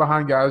 He's going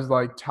behind guys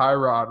like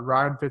Tyrod,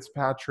 Ryan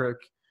Fitzpatrick,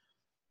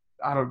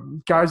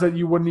 guys that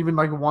you wouldn't even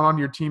want on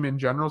your team in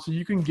general. So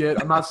you can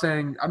get. I'm not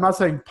saying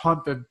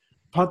punt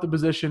the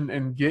position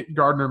and get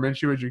Gardner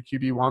Minshew as your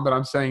QB1, but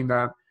I'm saying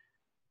that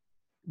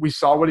we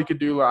saw what he could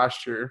do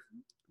last year,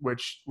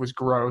 which was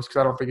gross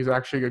because I don't think he's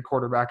actually a good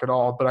quarterback at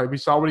all. But we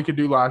saw what he could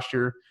do last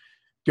year.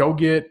 Go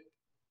get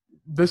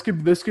this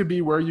could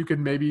be where you could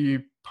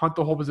maybe punt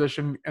the whole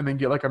position and then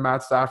get a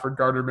Matt Stafford,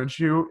 Gardner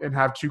Minshew, and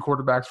have two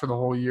quarterbacks for the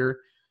whole year.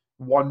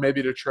 One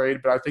maybe to trade,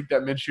 but I think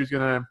that Minshew is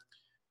going to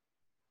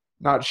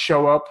not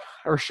show up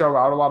or show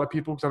out a lot of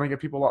people because I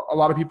think a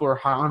lot of people are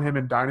high on him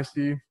in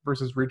Dynasty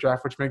versus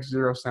Redraft, which makes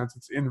zero sense.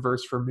 It's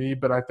inverse for me,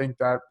 but I think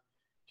that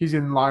he's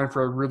in line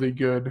for a really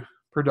good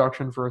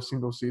production for a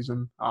single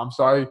season.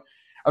 So I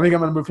think I'm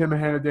going to move him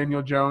ahead of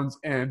Daniel Jones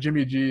and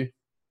Jimmy G.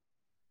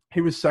 He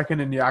was second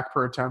in yak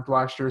per attempt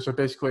last year. So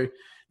basically,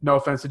 no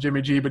offense to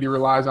Jimmy G, but he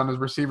relies on his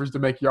receivers to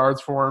make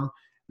yards for him.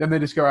 Then they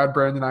just go add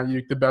Brandon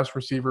Ayuk, the best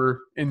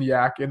receiver in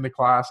yak in the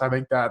class. I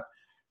think that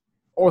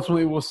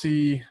ultimately we'll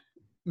see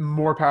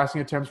more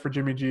passing attempts for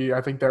Jimmy G. I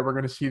think that we're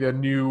going to see the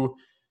new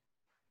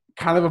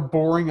kind of a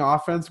boring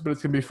offense, but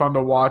it's going to be fun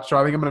to watch. So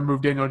I think I'm going to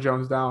move Daniel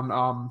Jones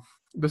down.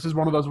 This is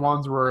one of those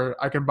ones where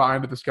I can buy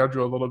into the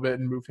schedule a little bit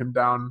and move him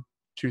down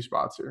 2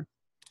 spots here.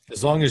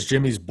 As long as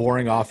Jimmy's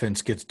boring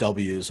offense gets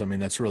W's, I mean,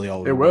 that's really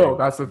all. It will.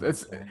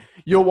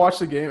 You'll watch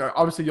the game.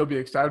 Obviously, you'll be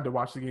excited to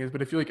watch the games,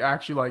 but if you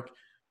actually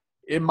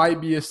it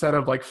might be a set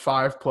of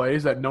 5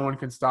 plays that no one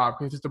can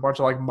stop. It's just a bunch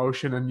of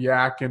motion and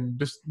yak and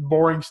just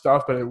boring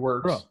stuff, but it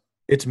works. Bro,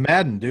 it's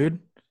Madden, dude.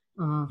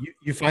 Mm-hmm.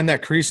 You find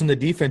that crease in the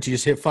defense, you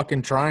just hit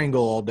fucking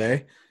triangle all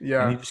day.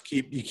 Yeah. And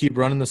you keep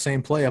running the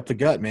same play up the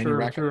gut, man. Sure, you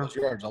rack up those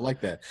yards. I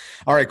like that.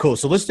 All right, cool.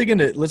 So let's dig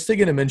into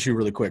Minshew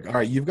really quick. All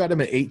right, you've got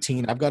him at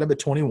 18. I've got him at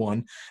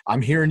 21.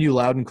 I'm hearing you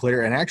loud and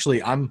clear. And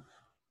actually, I'm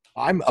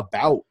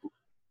about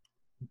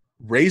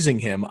raising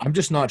him. I'm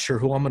just not sure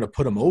who I'm going to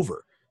put him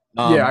over.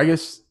 I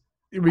guess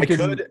we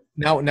could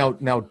now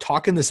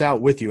talking this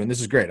out with you, and this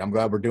is great. I'm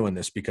glad we're doing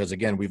this because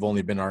again, we've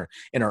only been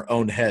in our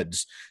own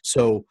heads.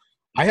 So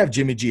I have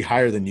Jimmy G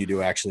higher than you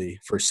do, actually,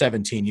 for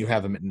 17. You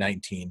have him at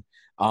 19.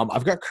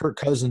 I've got Kirk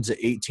Cousins at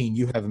 18.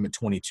 You have him at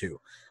 22.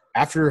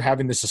 After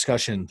having this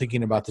discussion,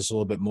 thinking about this a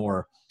little bit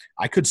more,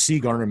 I could see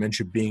Gardner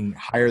Minshew being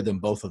higher than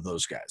both of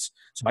those guys.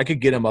 So I could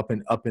get him up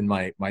in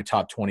my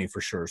top 20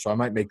 for sure. So I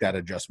might make that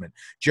adjustment.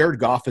 Jared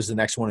Goff is the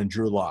next one, and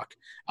Drew Lock.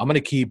 I'm going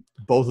to keep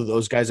both of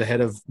those guys ahead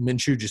of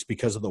Minshew just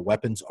because of the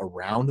weapons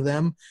around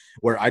them,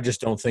 where I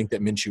just don't think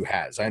that Minshew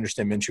has. I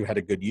understand Minshew had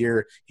a good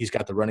year. He's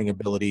got the running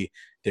ability.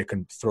 They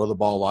can throw the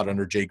ball a lot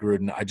under Jay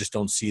Gruden. I just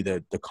don't see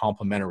the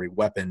complementary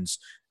weapons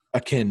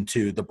akin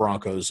to the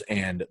Broncos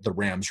and the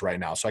Rams right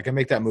now. So I can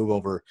make that move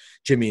over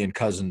Jimmy and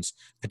Cousins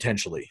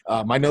potentially.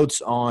 My notes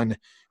on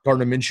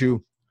Gardner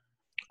Minshew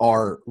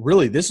are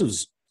really, this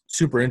is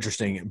super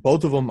interesting.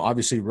 Both of them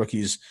obviously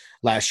rookies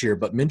last year,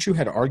 but Minshew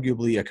had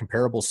arguably a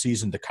comparable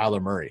season to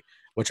Kyler Murray,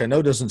 which I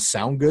know doesn't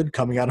sound good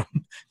coming out of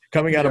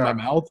my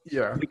mouth.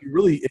 Yeah. But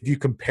if you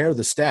compare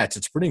the stats,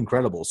 it's pretty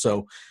incredible.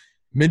 So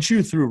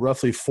Minshew threw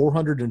roughly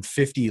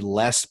 450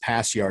 less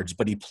pass yards,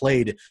 but he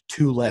played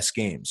 2 less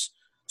games.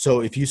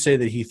 So if you say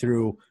that he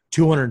threw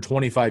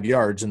 225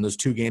 yards in those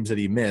 2 games that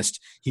he missed,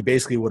 he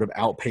basically would have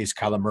outpaced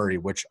Kyler Murray,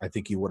 which I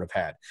think he would have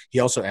had. He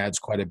also adds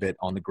quite a bit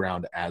on the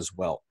ground as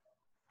well.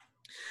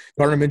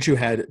 Gardner Minshew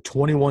had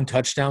 21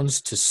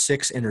 touchdowns to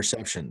 6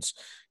 interceptions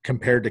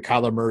compared to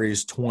Kyler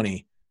Murray's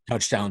 20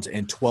 touchdowns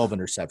and 12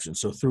 interceptions.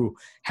 So threw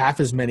half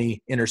as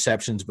many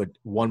interceptions, but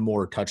 1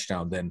 more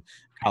touchdown than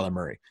Kyler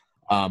Murray.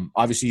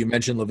 Obviously, you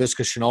mentioned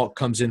Laviska Shenault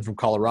comes in from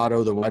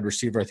Colorado, the wide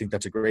receiver. I think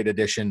that's a great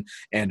addition.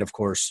 And, of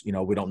course,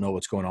 we don't know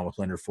what's going on with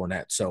Leonard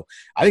Fournette. So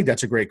I think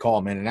that's a great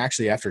call, man. And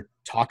actually, after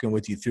talking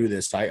with you through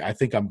this, I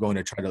think I'm going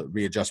to try to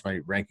readjust my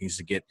rankings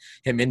to get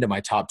him into my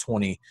top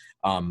 20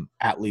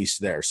 at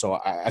least there. So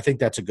I think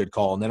that's a good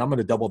call. And then I'm going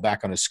to double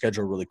back on his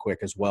schedule really quick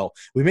as well.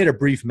 We made a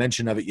brief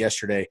mention of it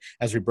yesterday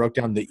as we broke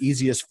down the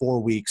easiest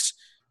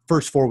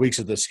first 4 weeks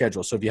of the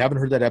schedule. So if you haven't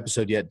heard that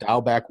episode yet,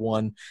 dial back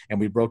 1, and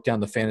we broke down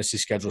the fantasy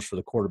schedules for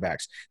the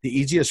quarterbacks. The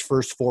easiest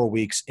first 4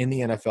 weeks in the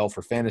NFL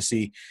for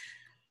fantasy,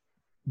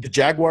 the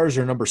Jaguars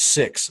are number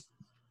 6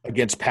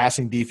 against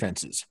passing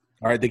defenses.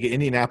 All right, they get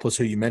Indianapolis,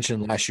 who you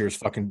mentioned last year is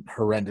fucking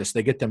horrendous.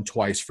 They get them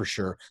twice for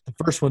sure. The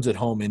first one's at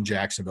home in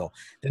Jacksonville.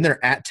 Then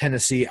they're at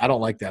Tennessee. I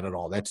don't like that at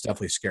all. That's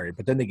definitely scary.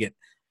 But then they get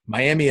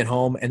Miami at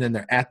home, and then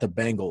they're at the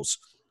Bengals.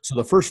 So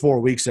the first 4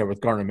 weeks there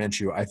with Gardner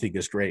Minshew, I think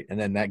is great. And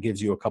then that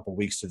gives you a couple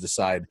weeks to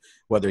decide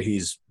whether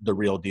he's the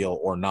real deal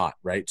or not,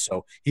 right?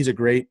 So he's a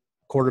great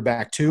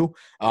quarterback too.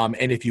 And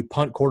if you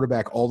punt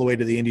quarterback all the way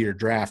to the end of your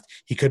draft,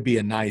 he could be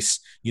a nice,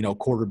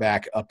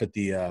 quarterback up at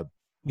the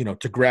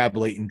to grab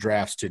late in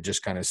drafts to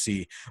just kind of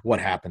see what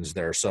happens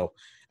there. So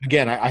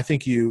again, I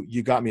think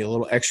you got me a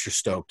little extra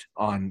stoked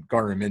on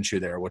Gardner Minshew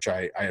there, which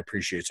I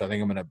appreciate. So I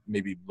think I'm going to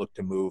maybe look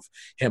to move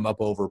him up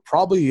over,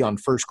 probably on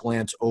first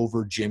glance,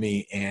 over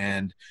Jimmy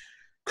and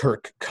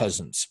Kirk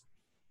Cousins.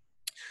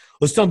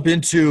 Let's jump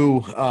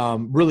into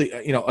really,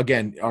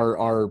 again,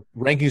 our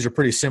rankings are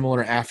pretty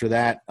similar after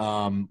that.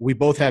 We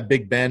both have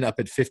Big Ben up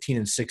at 15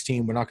 and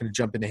 16. We're not going to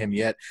jump into him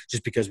yet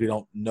just because we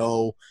don't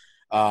know.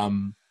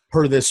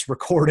 Per this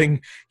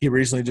recording, he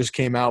recently just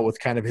came out with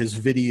kind of his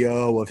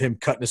video of him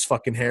cutting his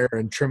fucking hair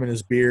and trimming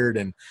his beard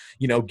and,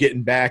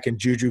 getting back, and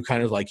Juju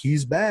kind of like,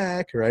 he's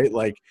back, right?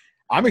 Like,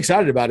 I'm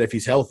excited about it if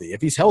he's healthy.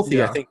 If he's healthy,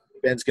 yeah. I think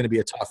Ben's going to be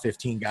a top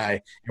 15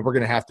 guy, and we're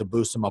going to have to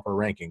boost him up our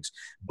rankings.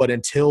 But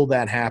until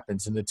that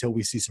happens and until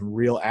we see some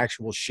real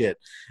actual shit,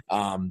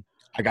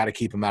 I got to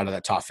keep him out of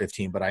that top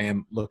 15, but I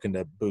am looking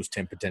to boost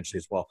him potentially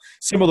as well.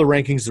 Similar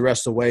rankings the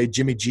rest of the way.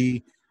 Jimmy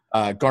G,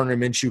 Gardner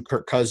Minshew,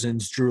 Kirk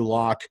Cousins, Drew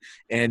Lock,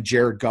 and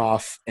Jared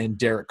Goff and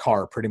Derek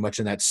Carr, pretty much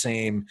in that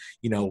same,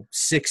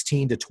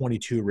 16 to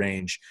 22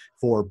 range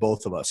for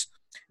both of us.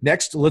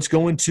 Next, let's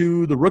go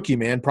into the rookie,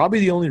 man. Probably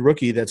the only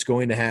rookie that's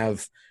going to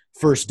have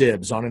first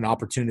dibs on an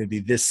opportunity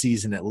this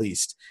season at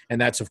least.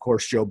 And that's, of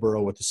course, Joe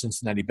Burrow with the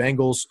Cincinnati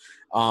Bengals.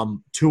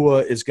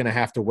 Tua is going to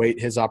have to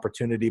wait his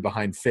opportunity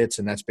behind Fitz,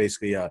 and that's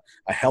basically a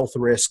health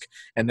risk.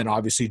 And then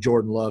obviously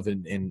Jordan Love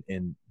in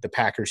the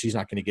Packers, he's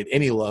not going to get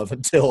any love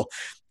until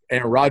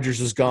Aaron Rodgers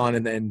is gone,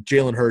 and then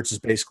Jalen Hurts is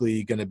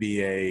basically going to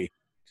be a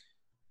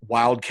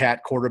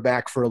wildcat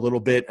quarterback for a little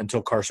bit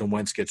until Carson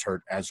Wentz gets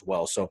hurt as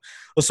well. So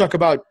let's talk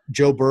about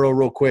Joe Burrow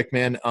real quick,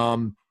 man.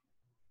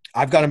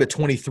 I've got him at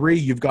 23.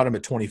 You've got him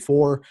at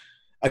 24.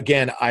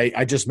 Again,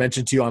 I just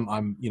mentioned to you,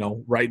 I'm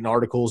writing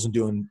articles and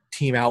doing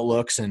team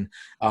outlooks, and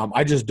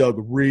I just dug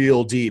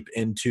real deep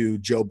into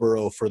Joe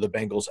Burrow for the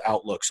Bengals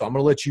outlook. So I'm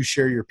going to let you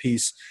share your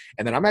piece,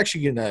 and then I'm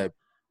actually going to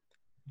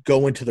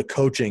go into the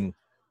coaching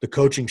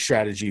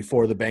strategy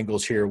for the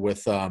Bengals here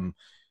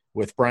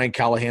with Brian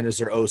Callahan as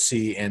their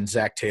OC and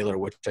Zach Taylor,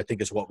 which I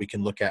think is what we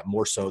can look at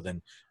more so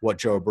than what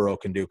Joe Burrow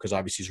can do, because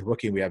obviously he's a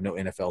rookie and we have no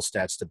NFL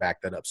stats to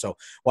back that up. So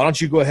why don't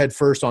you go ahead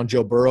first on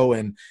Joe Burrow,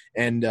 and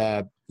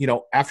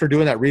after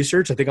doing that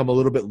research, I think I'm a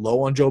little bit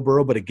low on Joe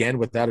Burrow, but again,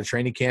 without a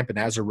training camp and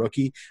as a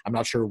rookie, I'm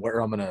not sure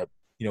where I'm going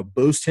to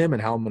boost him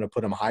and how I'm going to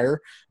put him higher,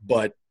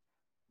 but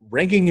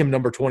ranking him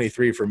number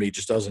 23 for me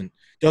just doesn't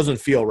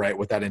feel right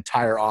with that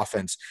entire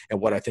offense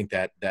and what I think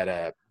that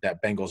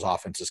Bengals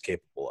offense is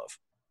capable of.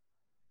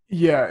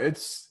 Yeah,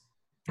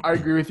 I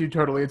agree with you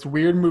totally. It's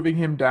weird moving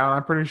him down.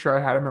 I'm pretty sure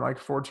I had him at like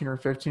 14 or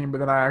 15, but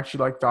then I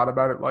actually thought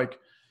about it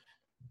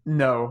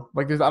no,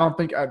 I don't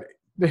think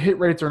the hit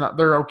rates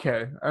they're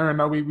okay. I don't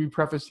know. We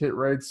prefaced hit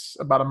rates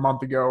about a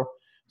month ago,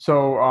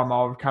 so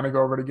I'll kind of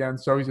go over it again.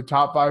 So he's a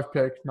top 5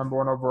 pick, number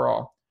 1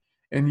 overall.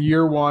 In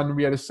year 1,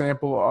 we had a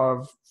sample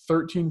of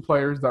 13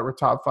 players that were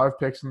top 5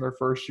 picks in their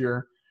first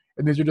year,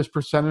 and these are just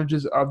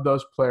percentages of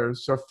those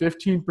players. So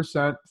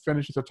 15%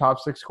 finishes a top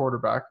 6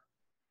 quarterback,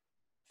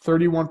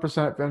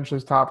 31%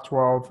 finishes top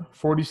 12,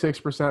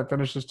 46%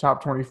 finishes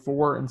top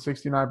 24, and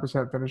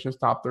 69% finishes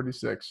top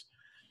 36.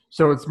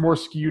 So it's more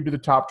skewed to the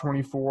top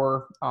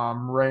 24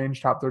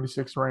 range, top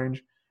 36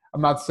 range.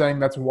 I'm not saying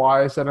that's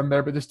why I said him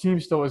there, but this team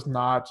still is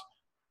not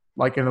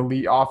like an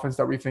elite offense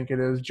that we think it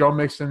is. Joe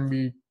Mixon,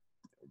 we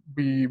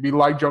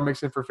like Joe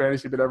Mixon for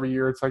fantasy, but every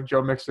year it's like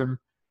Joe Mixon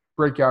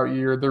breakout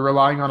year. They're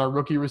relying on a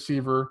rookie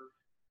receiver.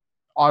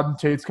 Auden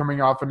Tate's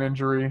coming off an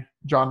injury.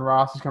 John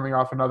Ross is coming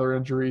off another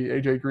injury.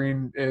 AJ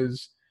Green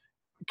is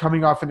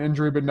coming off an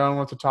injury, but no one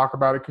wants to talk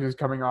about it because he's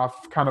coming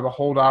off kind of a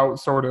holdout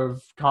sort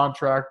of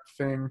contract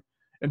thing.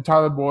 And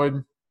Tyler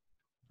Boyd,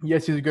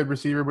 yes, he's a good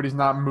receiver, but he's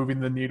not moving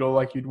the needle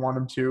like you'd want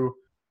him to.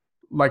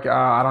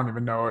 I don't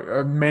even know,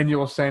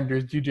 Emmanuel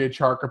Sanders, DJ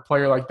Chark, a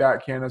player like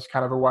that can as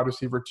kind of a wide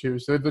receiver too.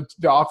 So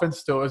the offense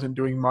still isn't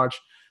doing much.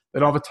 They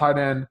don't have a tight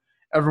end.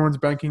 Everyone's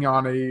banking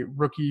on a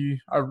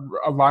rookie,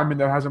 a lineman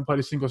that hasn't played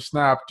a single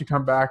snap to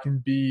come back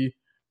and be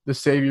the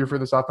savior for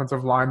this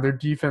offensive line. Their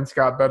defense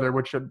got better,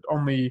 which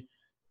only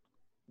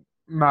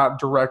not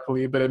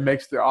directly, but it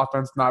makes the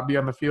offense not be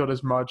on the field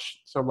as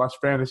much, so less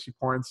fantasy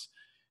points.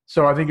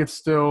 So I think it's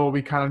still,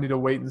 we kind of need to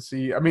wait and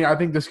see. I mean, I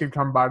think this could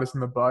come bite us in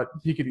the butt.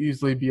 He could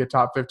easily be a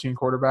top 15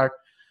 quarterback,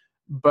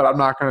 but I'm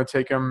not going to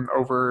take him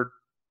over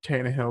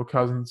Tannehill,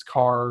 Cousins,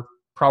 Carr,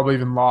 probably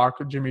even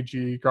Locke, Jimmy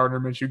G, Gardner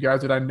Minshew,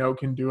 guys that I know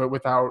can do it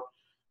without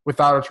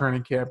a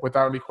training camp,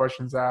 without any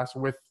questions asked,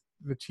 with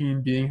the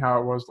team being how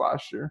it was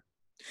last year.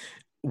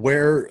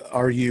 Where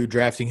are you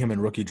drafting him in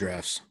rookie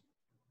drafts?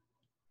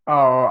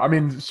 Oh, I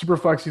mean,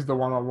 Superflex, he's the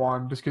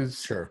 101 just because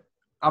sure.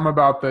 I'm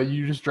about that.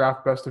 You just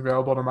draft best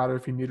available, no matter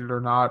if you need it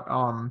or not.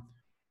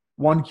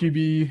 One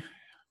QB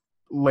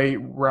late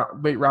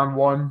round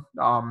one.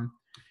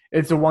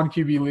 It's a one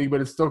QB league,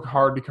 but it's still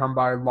hard to come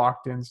by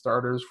locked in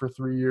starters for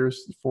 3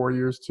 years, 4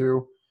 years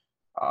too.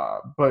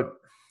 But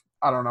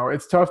I don't know.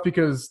 It's tough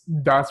because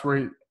that's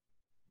where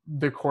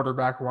the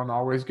quarterback one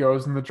always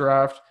goes in the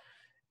draft,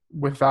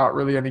 without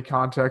really any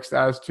context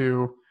as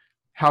to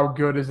how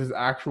good is his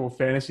actual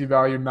fantasy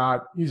value.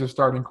 Not he's a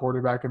starting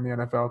quarterback in the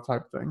NFL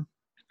type thing.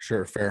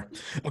 Sure, fair.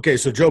 Okay,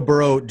 so Joe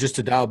Burrow, just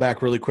to dial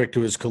back really quick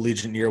to his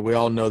collegiate year, we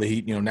all know that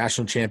he,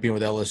 national champion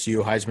with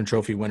LSU, Heisman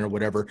Trophy winner,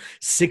 whatever,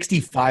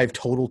 65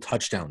 total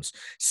touchdowns,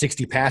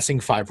 60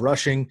 passing, 5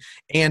 rushing,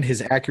 and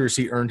his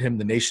accuracy earned him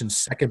the nation's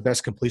second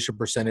best completion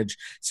percentage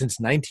since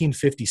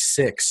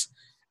 1956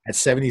 at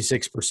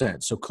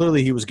 76%. So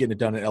clearly he was getting it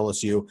done at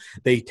LSU.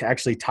 They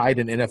actually tied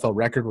an NFL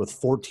record with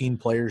 14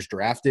 players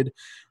drafted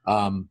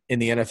in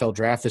the NFL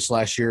draft this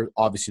last year.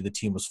 Obviously, the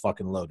team was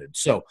fucking loaded.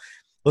 So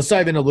let's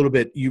dive in a little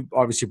bit. You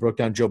obviously broke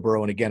down Joe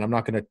Burrow, and again, I'm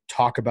not going to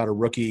talk about a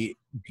rookie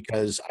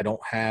because I don't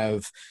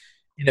have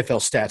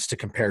NFL stats to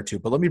compare to.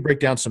 But let me break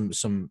down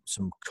some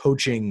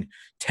coaching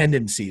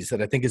tendencies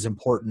that I think is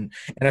important,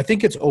 and I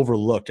think it's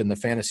overlooked in the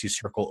fantasy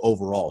circle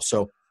overall.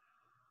 So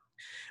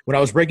when I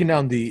was breaking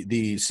down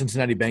the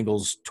Cincinnati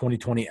Bengals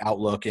 2020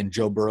 outlook and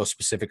Joe Burrow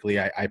specifically,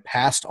 I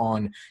passed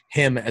on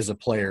him as a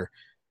player,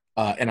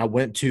 and I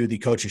went to the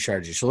coaching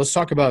strategy. So let's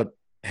talk about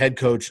head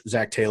coach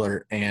Zach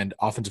Taylor and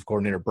offensive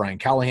coordinator Brian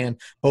Callahan,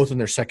 both in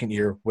their second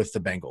year with the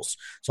Bengals.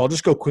 So I'll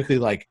just go quickly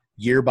like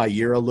year by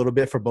year a little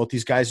bit for both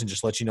these guys and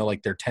just let you know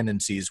like their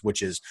tendencies,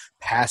 which is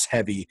pass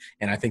heavy.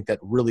 And I think that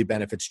really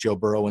benefits Joe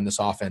Burrow in this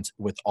offense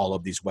with all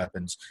of these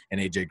weapons and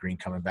AJ Green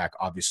coming back,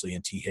 obviously,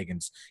 and T.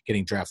 Higgins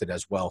getting drafted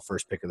as well,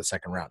 first pick of the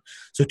second round.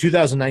 So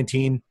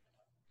 2019,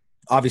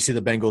 obviously,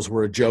 the Bengals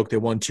were a joke. They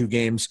won 2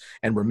 games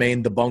and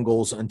remained the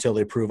Bungles until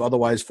they prove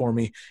otherwise for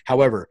me.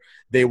 However,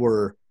 they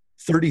were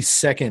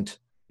 32nd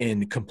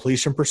in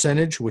completion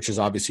percentage, which is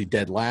obviously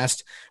dead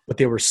last, but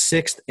they were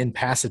 6th in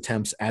pass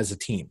attempts as a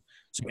team.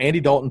 So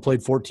Andy Dalton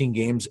played 14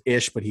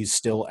 games-ish, but he's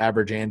still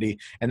average Andy.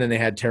 And then they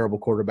had terrible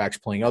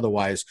quarterbacks playing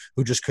otherwise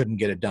who just couldn't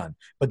get it done.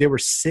 But they were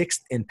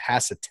 6th in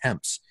pass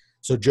attempts.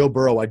 So Joe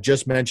Burrow, I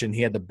just mentioned,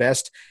 he had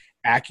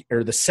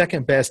the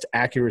second best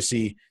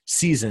accuracy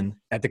season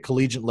at the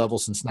collegiate level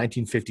since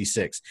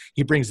 1956.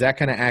 He brings that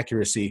kind of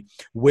accuracy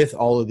with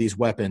all of these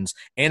weapons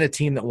and a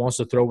team that wants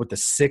to throw with the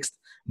 6th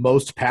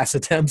most pass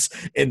attempts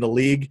in the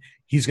league.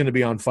 He's going to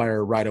be on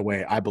fire right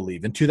away, I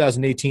believe. In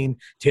 2018,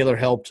 Taylor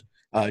helped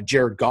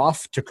Jared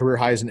Goff to career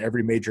highs in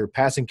every major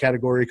passing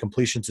category: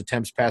 completions,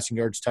 attempts, passing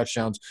yards,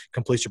 touchdowns,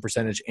 completion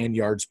percentage, and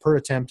yards per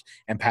attempt,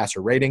 and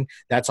passer rating.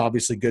 That's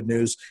obviously good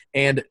news.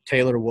 And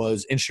Taylor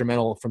was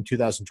instrumental from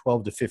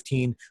 2012 to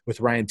 15 with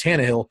Ryan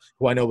Tannehill,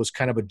 who I know was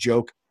kind of a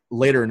joke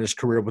later in his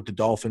career with the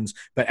Dolphins.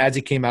 But as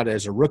he came out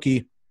as a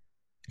rookie,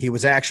 he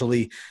was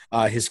actually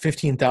his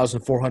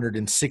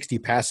 15,460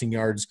 passing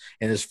yards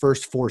in his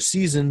first 4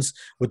 seasons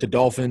with the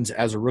Dolphins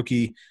as a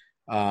rookie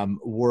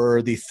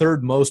were the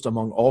 3rd most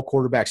among all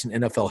quarterbacks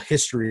in NFL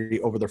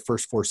history over their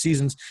first 4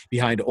 seasons,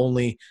 behind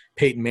only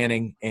Peyton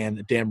Manning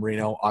and Dan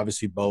Marino,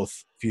 obviously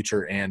both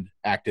future and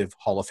active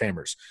Hall of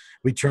Famers.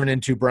 We turn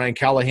into Brian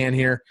Callahan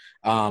here.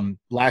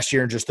 Last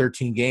year in just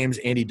 13 games,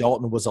 Andy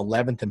Dalton was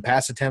 11th in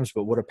pass attempts,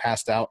 but would have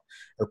paced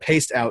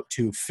out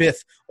to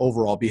 5th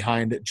overall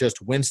behind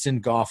just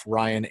Winston, Goff,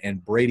 Ryan,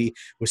 and Brady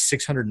with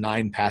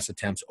 609 pass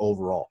attempts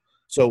overall.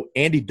 So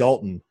Andy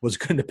Dalton was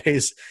going to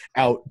pace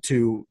out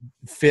to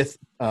 5th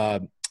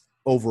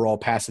overall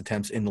pass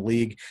attempts in the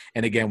league.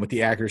 And again, with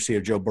the accuracy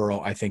of Joe Burrow,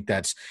 I think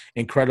that's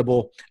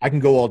incredible. I can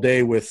go all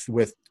day with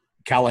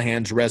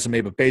Callahan's resume,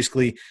 but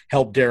basically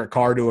helped Derek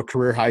Carr to a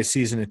career-high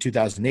season in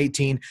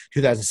 2018,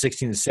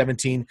 2016 and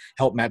 17,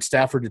 helped Matt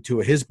Stafford to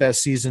 2 of his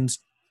best seasons.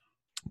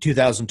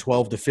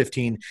 2012 to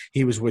 15,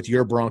 he was with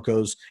your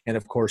Broncos, and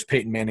of course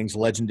Peyton Manning's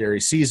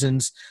legendary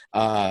seasons,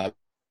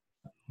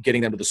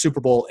 getting them to the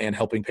Super Bowl and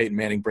helping Peyton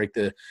Manning break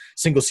the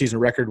single-season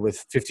record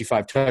with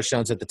 55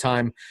 touchdowns at the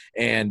time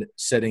and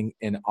setting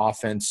an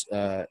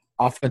offensive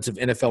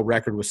NFL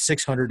record with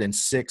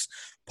 606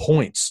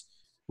 points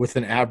with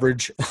an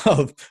average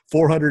of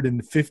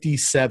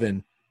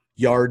 457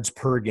 yards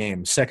per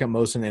game, second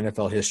most in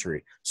NFL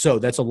history. So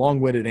that's a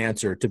long-winded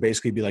answer to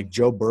basically be like,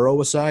 Joe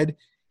Burrow aside,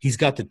 he's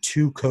got the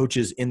 2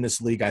 coaches in this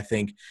league, I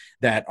think,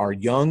 that are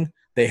young.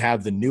 They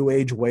have the new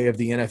age way of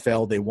the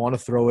NFL. They want to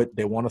throw it.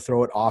 They want to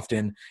throw it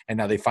often. And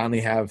now they finally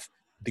have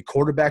the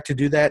quarterback to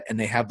do that, and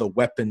they have the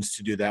weapons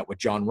to do that with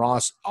John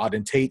Ross,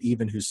 Auden Tate,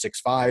 even who's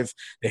 6'5".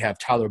 They have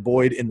Tyler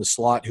Boyd in the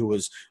slot, who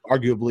was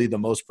arguably the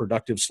most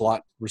productive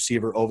slot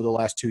receiver over the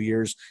last 2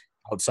 years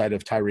outside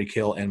of Tyreek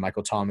Hill and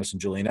Michael Thomas and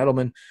Julian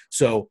Edelman.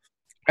 So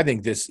I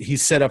think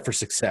he's set up for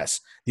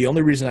success. The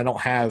only reason I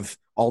don't have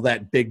all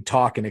that big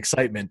talk and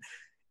excitement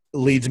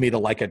leads me to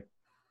like a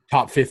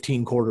top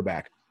 15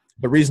 quarterback.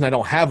 The reason I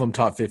don't have them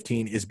top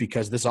 15 is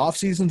because this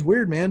offseason's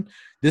weird, man.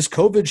 This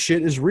COVID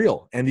shit is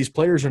real, and these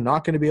players are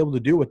not going to be able to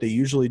do what they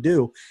usually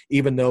do,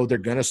 even though they're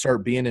going to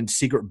start being in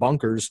secret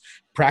bunkers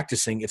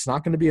practicing. It's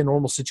not going to be a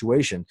normal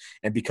situation,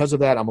 and because of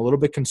that, I'm a little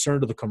bit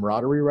concerned of the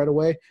camaraderie right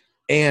away.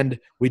 And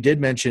we did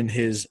mention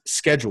his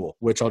schedule,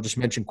 which I'll just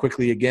mention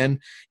quickly again,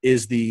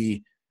 is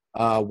the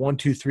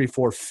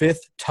 5th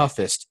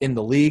toughest in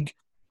the league,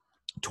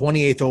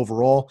 28th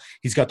overall.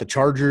 He's got the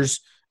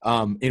Chargers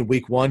in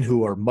week 1,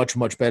 who are much,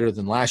 much better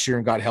than last year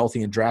and got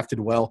healthy and drafted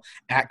well.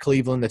 At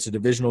Cleveland, that's a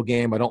divisional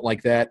game. I don't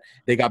like that.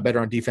 They got better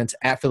on defense.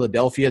 At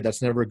Philadelphia,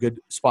 that's never a good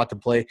spot to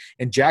play.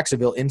 And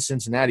Jacksonville in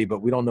Cincinnati,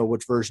 but we don't know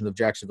which version of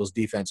Jacksonville's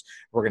defense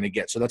we're going to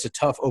get. So that's a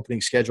tough opening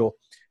schedule.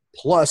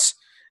 Plus,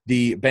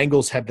 the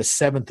Bengals have the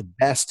 7th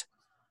best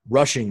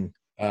rushing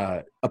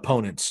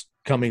opponents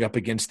coming up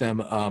against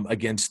them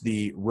against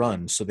the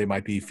run. So they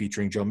might be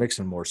featuring Joe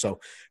Mixon more. So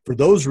for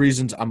those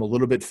reasons, I'm a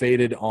little bit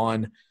faded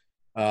on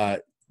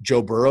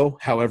Joe Burrow.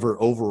 However,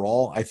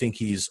 overall, I think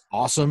he's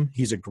awesome.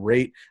 He's a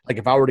great – like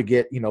if I were to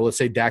get, let's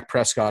say Dak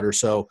Prescott or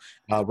so,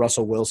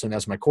 Russell Wilson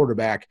as my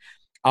quarterback,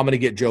 I'm going to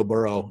get Joe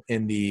Burrow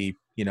in the,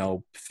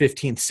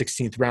 15th,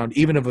 16th round,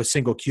 even of a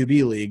single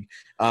QB league,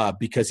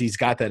 because he's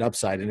got that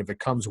upside. And if it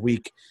comes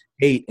week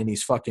 8 and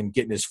he's fucking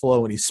getting his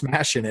flow and he's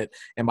smashing it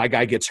and my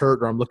guy gets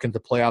hurt, or I'm looking at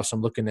the playoffs,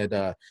 I'm looking at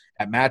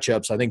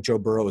matchups, I think Joe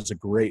Burrow is a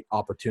great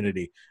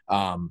opportunity.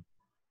 And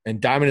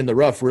diamond in the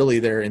rough, really,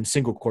 they're in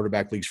single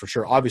quarterback leagues for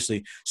sure.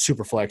 Obviously,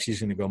 super flex,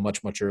 he's going to go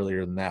much, much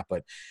earlier than that.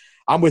 But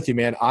I'm with you,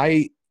 man.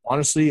 I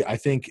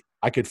think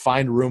I could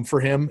find room for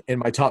him in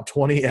my top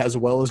 20 as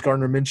well as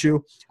Gardner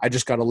Minshew. I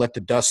just got to let the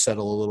dust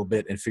settle a little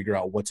bit and figure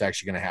out what's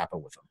actually going to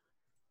happen with him.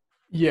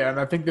 Yeah, and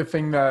I think the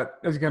thing that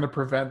is going to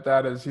prevent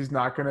that is he's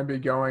going to be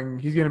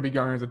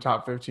going as a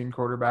top 15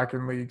 quarterback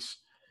in leagues.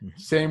 Mm-hmm.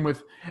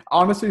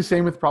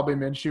 Same with probably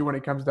Minshew when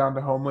it comes down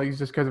to home leagues,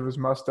 just because of his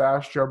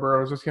mustache. Joe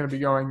Burrow is just going to be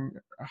going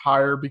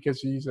higher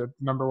because he's a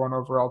number 1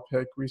 overall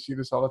pick. We see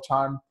this all the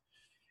time.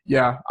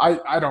 Yeah,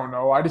 I don't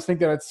know. I just think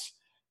that it's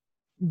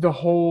the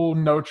whole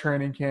no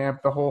training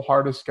camp, the whole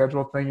hardest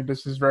schedule thing.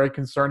 This is very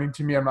concerning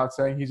to me. I'm not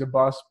saying he's a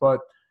bust, but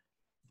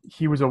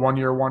he was a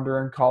one-year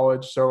wonder in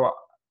college. So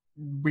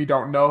we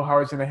don't know how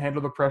he's going to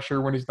handle the pressure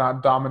when he's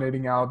not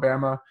dominating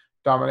Alabama,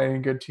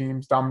 dominating good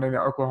teams, dominating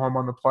Oklahoma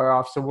in the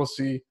playoffs. So we'll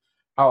see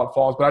how it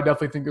falls. But I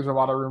definitely think there's a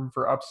lot of room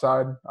for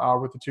upside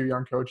with the 2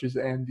 young coaches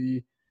and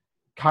the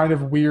kind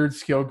of weird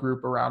skill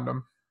group around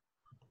them.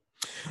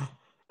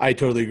 I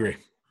totally agree.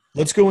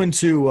 Let's go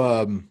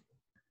into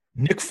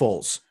Nick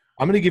Foles.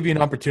 I'm going to give you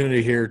an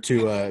opportunity here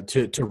to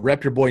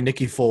rep your boy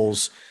Nicky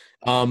Foles.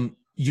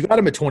 You got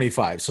him at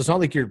 25, so it's not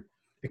like you're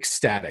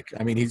ecstatic.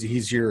 I mean,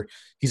 he's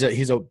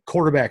a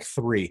quarterback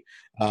 3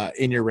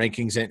 in your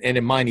rankings, and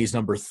in mine he's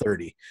number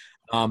 30.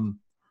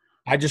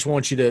 I just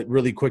want you to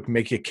really quick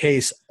make a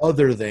case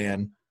other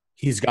than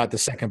he's got the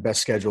 2nd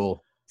best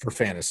schedule for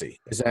fantasy.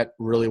 Is that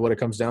really what it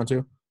comes down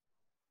to?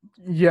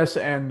 Yes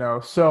and no.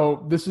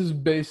 So this is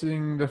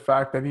basing the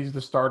fact that he's the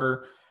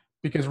starter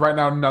because right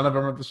now none of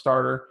them are the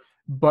starter.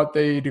 But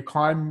they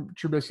declined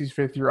Trubisky's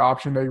 5th-year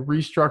option. They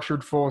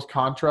restructured Foles'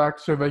 contract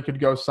so they could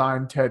go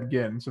sign Ted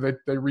Ginn. So they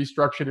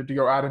restructured it to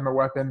go add him a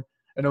weapon,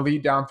 an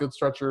elite downfield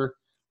stretcher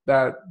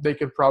that they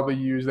could probably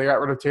use. They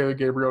got rid of Taylor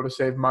Gabriel to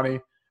save money.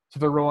 So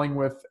they're rolling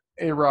with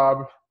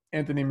A-Rob,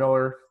 Anthony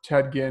Miller,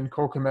 Ted Ginn,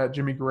 Cole Kmet,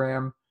 Jimmy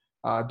Graham,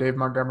 Dave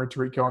Montgomery,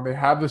 Tariq Cohen. They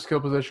have the skill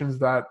positions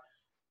that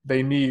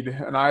they need.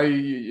 And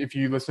if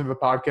you listen to the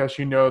podcast,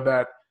 you know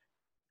that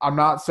I'm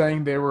not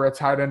saying they were a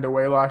tight end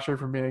away last year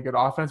from being a good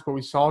offense, but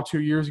we saw 2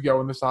 years ago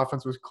when this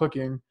offense was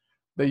clicking,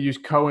 they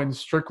used Cohen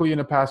strictly in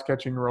a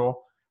pass-catching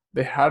role.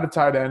 They had a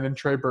tight end in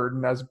Trey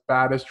Burton. As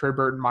bad as Trey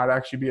Burton might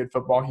actually be at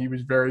football, he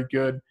was very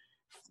good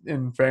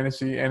in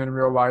fantasy and in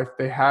real life.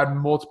 They had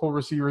multiple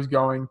receivers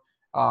going.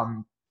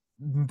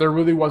 There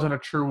really wasn't a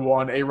true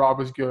one. A-Rob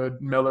was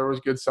good. Miller was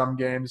good some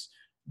games.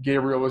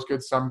 Gabriel was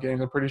good some games.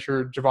 I'm pretty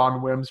sure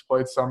Javon Wims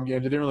played some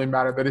games. It didn't really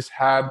matter. They just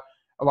had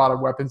a lot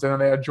of weapons. And then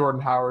they had Jordan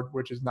Howard,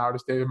 which is now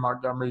just David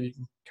Montgomery. You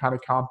can kind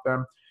of comp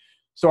them.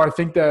 So I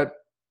think that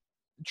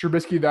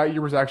Trubisky that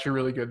year was actually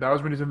really good. That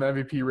was when he was in the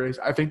MVP race.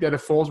 I think that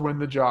if Foles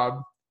wins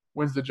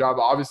the job,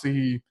 obviously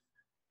he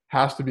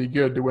has to be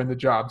good to win the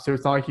job. So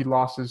it's not like he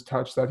lost his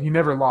touch that he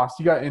never lost.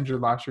 He got injured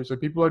last year. So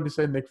people like to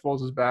say Nick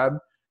Foles is bad.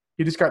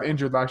 He just got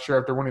injured last year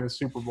after winning the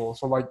Super Bowl.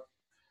 So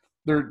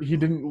he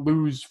didn't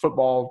lose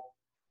football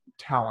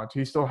talent.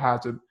 He still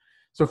has it.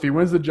 So if he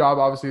wins the job,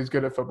 obviously he's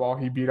good at football.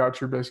 He beat out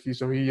Trubisky,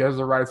 so he has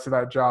the rights to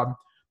that job.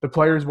 The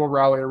players will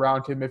rally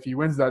around him if he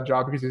wins that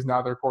job because he's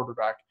now their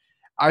quarterback.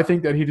 I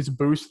think that he just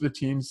boosts the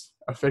team's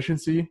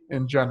efficiency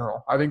in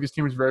general. I think this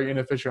team was very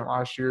inefficient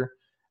last year.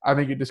 I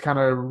think it just kind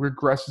of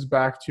regresses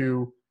back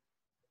to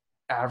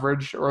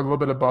average or a little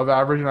bit above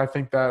average, and I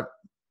think that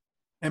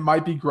it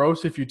might be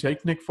gross if you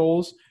take Nick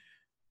Foles,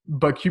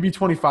 but QB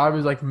 25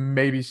 is like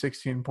maybe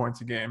 16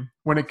 points a game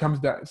when it comes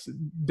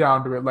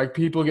down to it. Like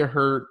people get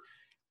hurt.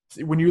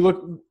 When you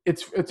look,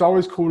 it's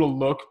always cool to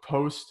look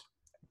post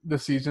the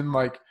season,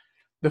 like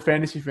the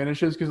fantasy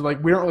finishes, because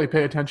like we don't really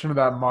pay attention to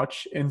that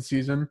much in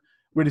season.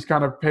 we just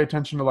kind of pay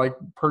attention to like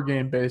per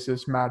game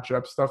basis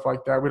matchups, stuff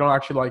like that. We don't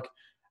actually like,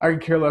 I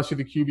could care less who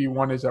the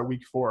QB1 is at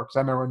week 4 because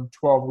I know in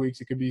 12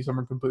 weeks it could be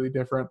someone completely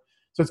different.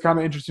 So it's kind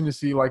of interesting to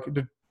see like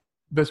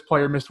this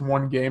player missed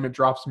one game, it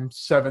drops him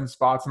 7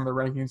 spots in the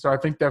ranking. So I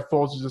think that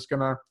Foles is just going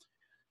to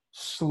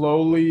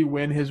slowly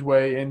win his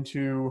way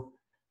into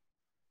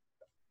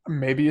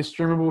maybe a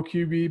streamable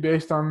QB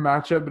based on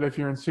matchup, but if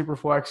you're in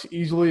Superflex,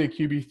 easily a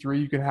QB3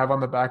 you can have on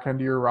the back end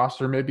of your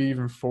roster, maybe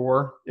even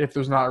 4. If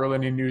there's not really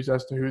any news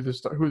as to who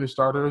the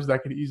starter is,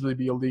 that could easily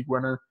be a league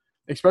winner,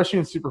 especially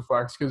in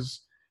Superflex,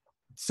 because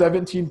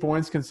 17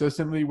 points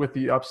consistently with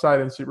the upside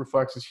in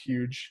Superflex is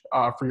huge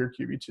for your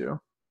QB2.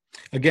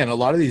 Again, a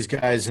lot of these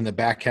guys in the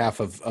back half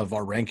of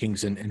our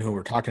rankings and who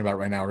we're talking about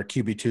right now are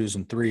QB2s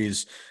and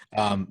 3s.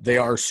 They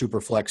are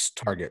Superflex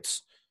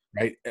targets,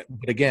 right?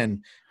 But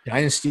again,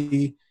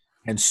 Dynasty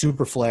and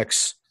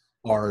Superflex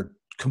are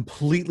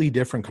completely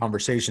different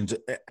conversations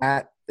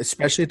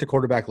especially at the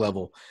quarterback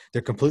level.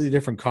 They're completely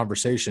different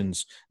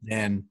conversations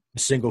than a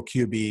single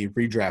QB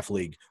redraft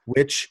league,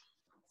 which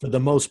for the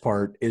most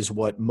part is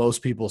what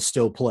most people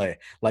still play.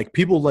 Like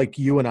people like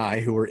you and I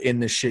who are in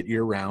this shit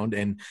year round,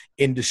 and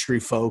industry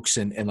folks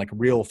and like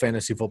real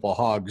fantasy football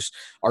hogs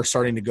are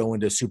starting to go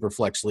into super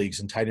flex leagues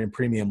and tight end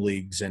premium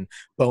leagues and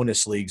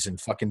bonus leagues and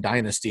fucking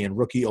dynasty and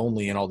rookie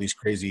only and all these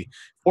crazy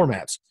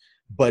formats.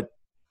 But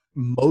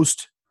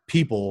most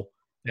people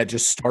that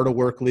just start a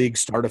work league,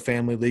 start a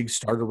family league,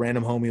 start a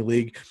random homie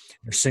league,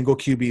 or single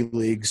QB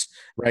leagues,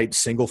 right?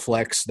 Single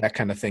flex, that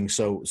kind of thing.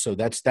 So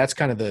that's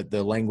kind of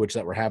the language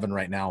that we're having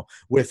right now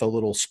with a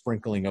little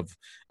sprinkling of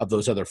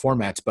those other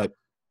formats. But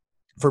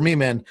for me,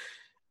 man,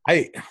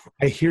 I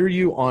hear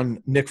you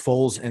on Nick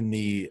Foles and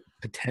the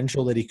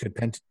potential that he could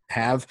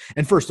have.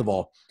 And first of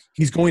all,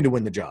 he's going to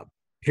win the job,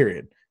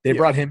 period. They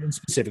brought him in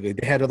specifically.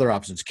 They had other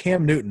options.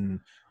 Cam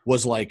Newton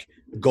was like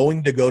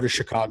going to go to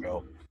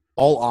Chicago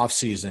all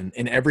offseason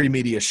in every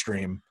media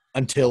stream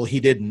until he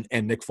didn't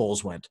and Nick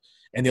Foles went.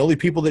 And the only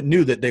people that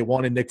knew that they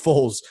wanted Nick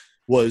Foles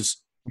was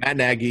Matt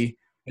Nagy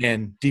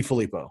and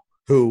DeFilippo,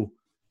 who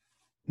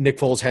Nick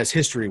Foles has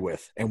history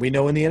with. And we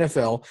know in the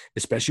NFL,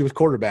 especially with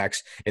quarterbacks,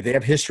 if they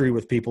have history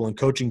with people and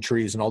coaching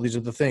trees and all these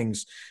other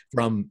things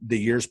from the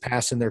years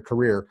past in their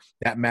career,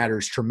 that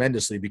matters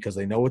tremendously because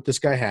they know what this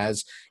guy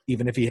has,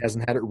 even if he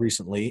hasn't had it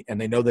recently, and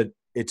they know that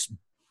it's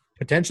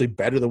potentially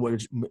better than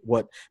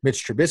what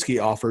Mitch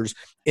Trubisky offers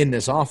in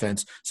this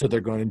offense. So they're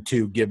going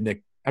to give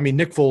Nick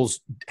Foles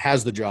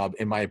has the job,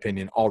 in my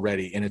opinion,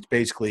 already. And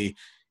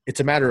it's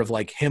a matter of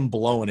like him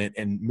blowing it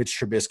and Mitch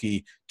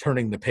Trubisky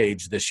turning the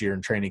page this year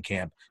in training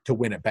camp to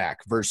win it back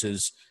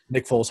versus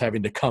Nick Foles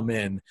having to come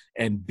in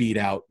and beat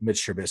out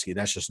Mitch Trubisky.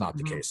 That's just not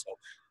the case. So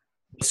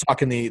let's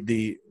talk in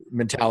the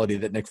mentality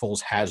that Nick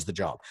Foles has the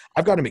job.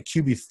 I've got him at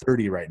QB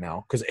 30 right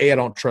now because A, I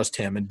don't trust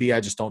him, and B,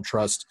 I just don't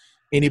trust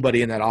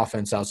anybody in that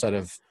offense outside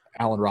of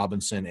Allen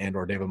Robinson and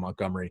or David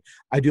Montgomery.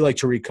 I do like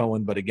Tariq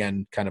Cohen, but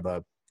again, kind of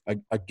a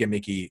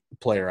gimmicky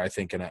player, I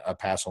think, and a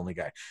pass-only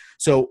guy.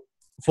 So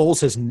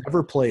Foles has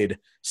never played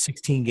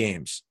 16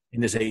 games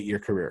in his 8-year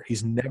career.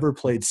 He's never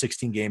played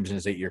 16 games in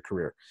his 8-year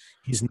career.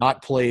 He's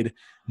not played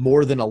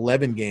more than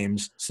 11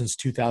 games since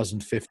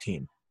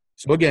 2015.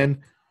 So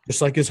again,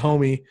 just like his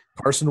homie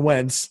Carson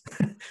Wentz,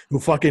 who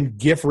fucking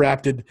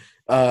gift-wrapped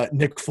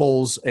Nick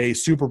Foles a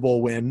Super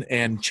Bowl win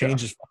and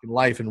changed his fucking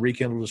life and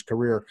rekindled his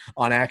career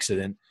on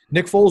accident,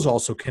 Nick Foles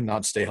also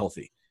cannot stay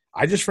healthy.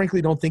 I just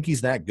frankly don't think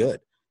he's that good.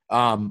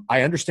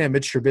 I understand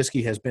Mitch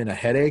Trubisky has been a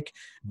headache,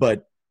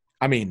 but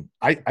I mean,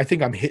 I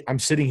think I'm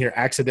sitting here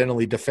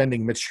accidentally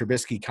defending Mitch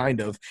Trubisky kind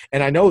of,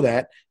 and I know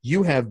that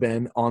you have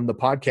been on the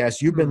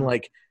podcast. You've been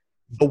like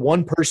the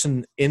one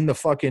person in the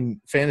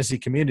fucking fantasy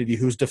community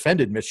who's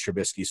defended Mitch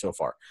Trubisky so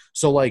far.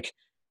 So like,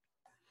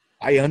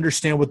 I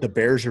understand what the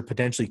Bears are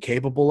potentially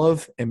capable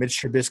of, and Mitch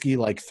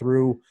Trubisky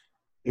threw,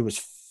 it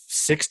was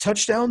 6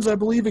 touchdowns, I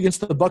believe,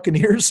 against the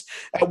Buccaneers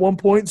at one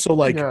point. So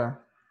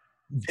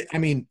I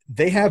mean,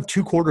 they have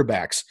 2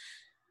 quarterbacks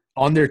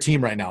on their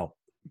team right now.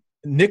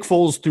 Nick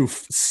Foles threw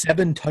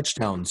 7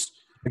 touchdowns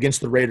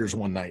against the Raiders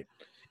one night,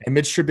 and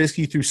Mitch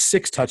Trubisky threw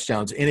 6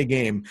 touchdowns in a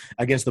game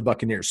against the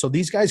Buccaneers. So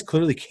these guys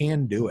clearly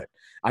can do it.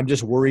 I'm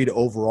just worried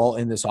overall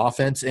in this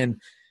offense.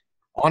 And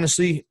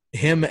honestly,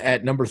 him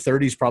at number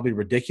 30 is probably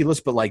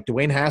ridiculous, but like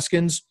Dwayne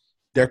Haskins,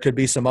 there could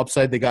be some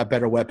upside. They got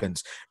better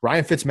weapons.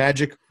 Ryan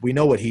Fitzmagic, we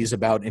know what he's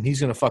about, and he's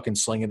going to fucking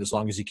sling it as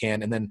long as he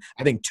can. And then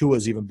I think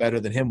Tua's even better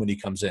than him when he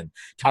comes in.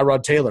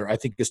 Tyrod Taylor, I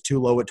think, is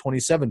too low at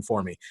 27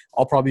 for me.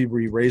 I'll probably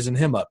be raising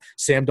him up.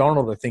 Sam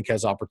Darnold, I think,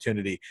 has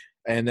opportunity.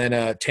 And then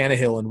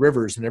Tannehill and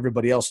Rivers and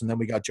everybody else, and then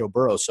we got Joe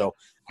Burrow. So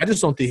I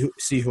just don't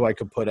see who I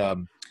could put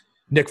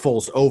Nick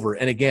Foles over.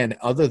 And again,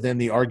 other than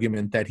the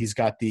argument that he's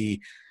got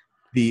the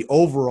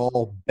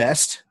overall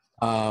best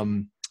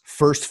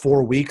first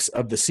 4 weeks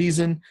of the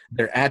season.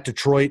 They're at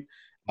Detroit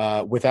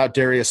without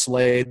Darius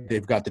Slade.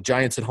 They've got the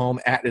Giants at home,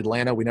 at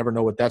Atlanta. We never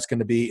know what that's going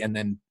to be. And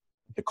then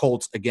the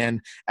Colts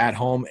again at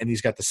home. And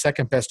he's got the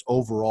second best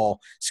overall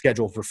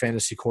schedule for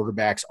fantasy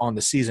quarterbacks on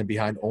the season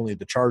behind only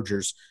the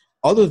Chargers.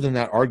 Other than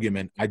that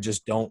argument, I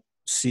just don't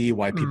see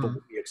why people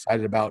would be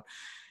excited about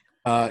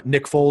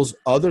Nick Foles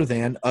other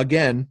than,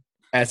 again,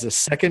 as a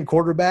second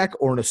quarterback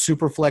or in a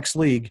super flex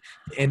league,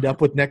 to end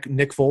up with Nick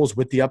Foles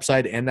with the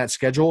upside and that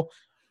schedule.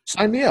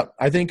 Sign me up.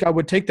 I think I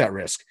would take that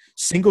risk.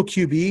 Single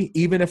QB,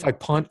 even if I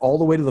punt all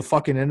the way to the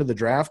fucking end of the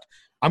draft,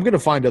 I'm going to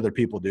find other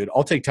people, dude.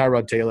 I'll take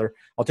Tyrod Taylor.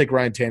 I'll take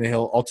Ryan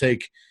Tannehill. I'll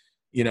take,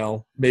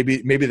 maybe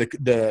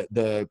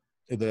the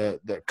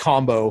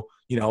combo,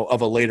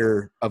 of a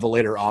later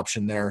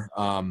option there.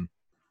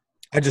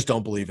 I just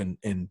don't believe in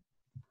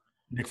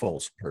Nick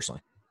Foles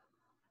personally.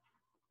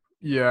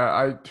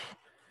 Yeah,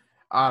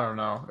 I don't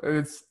know.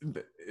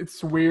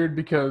 It's weird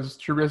because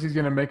Trubisky's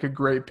going to make a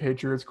great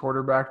Patriots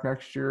quarterback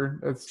next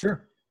year. It's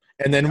sure.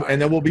 And then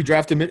we'll be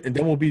drafting Mitch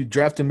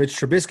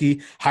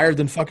Trubisky higher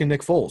than fucking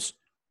Nick Foles.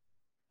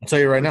 I'll tell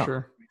you right now.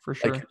 For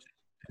sure. Like,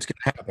 it's going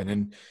to happen.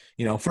 And,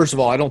 first of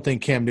all, I don't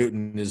think Cam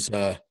Newton is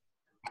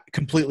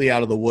completely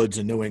out of the woods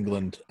in New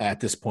England at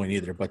this point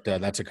either, but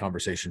that's a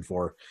conversation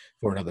for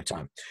another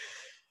time.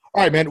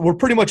 All right, man, we're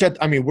pretty much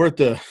we're at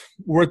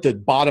the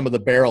bottom of the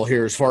barrel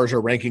here as far as our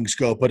rankings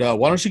go, but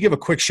why don't you give a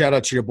quick shout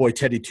out to your boy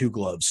Teddy Two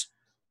Gloves?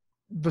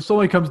 This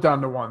only comes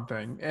down to one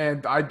thing,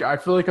 and I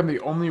feel like I'm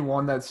the only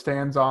one that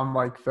stands on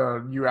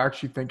you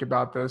actually think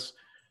about this.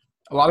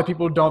 A lot of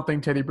people don't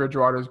think Teddy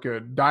Bridgewater is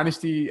good.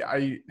 Dynasty,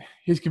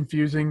 he's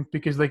confusing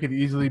because they could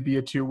easily be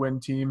a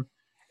 2-win team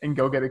and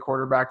go get a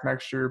quarterback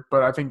next year.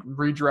 But I think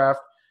redraft.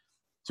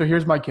 So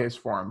here's my case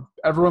for him.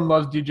 Everyone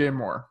loves DJ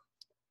Moore.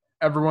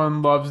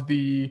 Everyone loves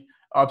the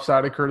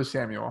upside of Curtis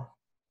Samuel.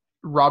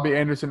 Robbie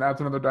Anderson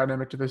adds another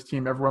dynamic to this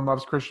team. Everyone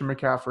loves Christian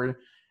McCaffrey.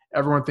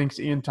 Everyone thinks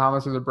Ian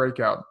Thomas is a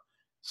breakout.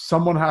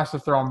 Someone has to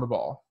throw him the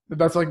ball.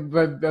 That's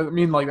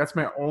that's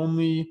my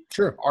only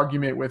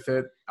argument with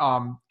it.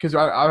 Because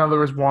I know there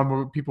was one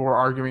where people were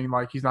arguing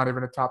he's not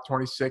even a top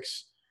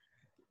 26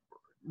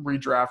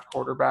 redraft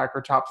quarterback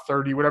or top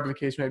 30, whatever the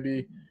case may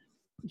be.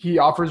 He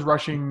offers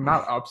rushing,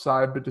 not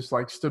upside, but just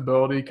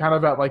stability, kind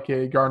of at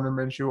a Gardner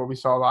Minshew, what we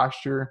saw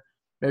last year,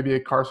 maybe a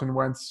Carson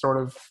Wentz sort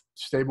of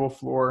stable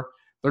floor.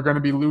 They're going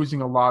to be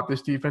losing a lot.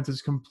 This defense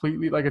is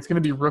completely it's going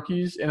to be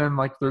rookies and then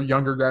their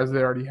younger guys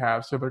they already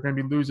have. So they're going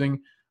to be losing.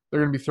 They're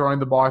going to be throwing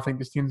the ball. I think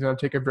this team's going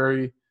to take a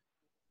very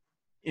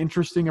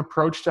interesting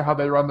approach to how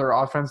they run their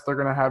offense. They're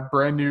going to have a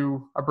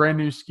brand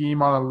new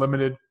scheme on a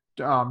limited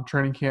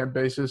training camp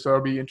basis. So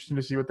it'll be interesting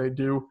to see what they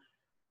do.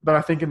 But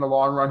I think in the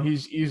long run,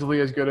 he's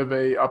easily as good of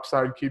a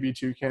upside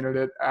QB2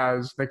 candidate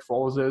as Nick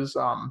Foles is.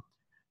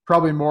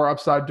 Probably more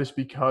upside just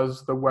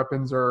because the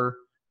weapons are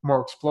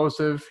more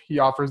explosive. He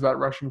offers that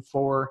rushing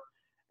floor.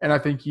 And I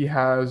think he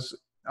has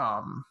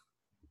the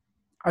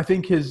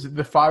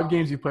 5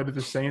 games he played with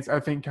the Saints,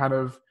 I think kind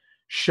of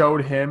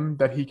showed him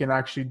that he can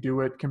actually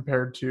do it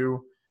compared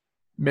to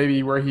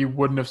maybe where he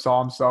wouldn't have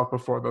saw himself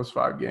before those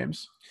 5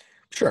 games.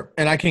 Sure,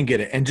 and I can get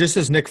it. And just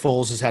as Nick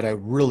Foles has had a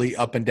really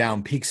up and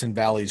down, peaks and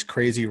valleys,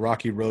 crazy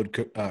rocky road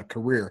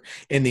career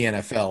in the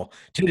NFL,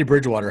 Teddy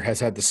Bridgewater has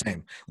had the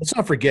same. Let's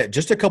not forget,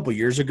 just a couple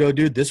years ago,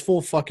 dude, this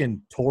fool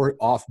fucking tore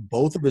off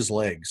both of his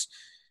legs.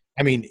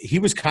 I mean, he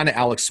was kind of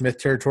Alex Smith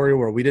territory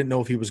where we didn't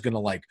know if he was going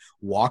to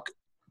walk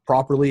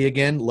properly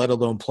again, let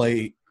alone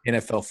play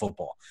NFL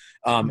football.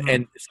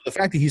 And the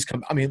fact that he's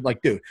come,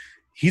 dude,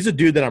 he's a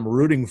dude that I'm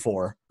rooting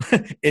for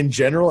in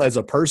general as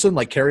a person,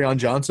 like Kerryon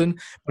Johnson,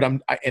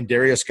 and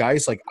Darius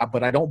Geis,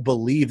 but I don't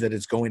believe that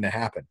it's going to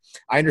happen.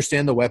 I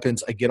understand the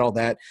weapons, I get all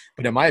that,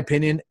 but in my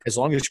opinion, as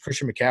long as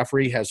Christian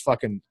McCaffrey has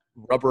fucking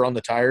rubber on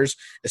the tires,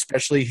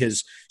 especially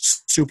his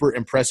super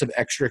impressive,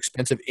 extra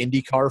expensive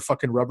IndyCar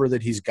fucking rubber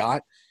that he's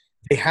got,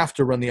 they have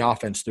to run the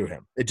offense through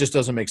him. It just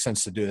doesn't make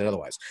sense to do that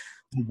otherwise.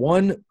 The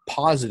one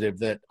positive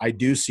that I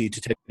do see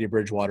to Teddy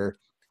Bridgewater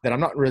that I'm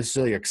not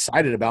necessarily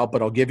excited about,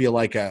 but I'll give you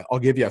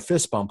a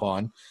fist bump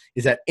on,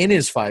 is that in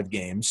his 5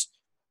 games,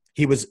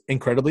 he was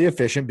incredibly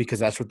efficient because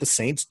that's what the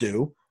Saints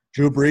do.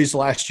 Drew Brees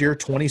last year,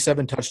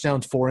 27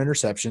 touchdowns, 4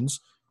 interceptions.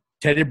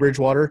 Teddy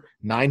Bridgewater,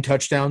 9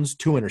 touchdowns,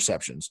 2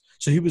 interceptions.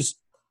 So he was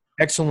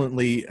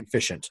excellently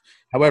efficient.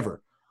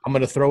 However, I'm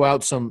going to throw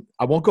out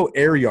I won't go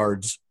air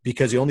yards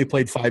because he only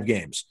played 5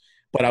 games,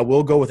 but I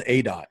will go with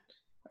ADOT.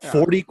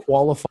 40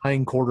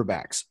 qualifying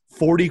quarterbacks,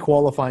 40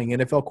 qualifying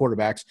NFL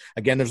quarterbacks.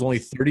 Again, there's only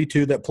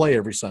 32 that play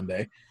every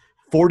Sunday.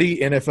 40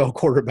 NFL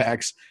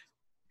quarterbacks.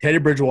 Teddy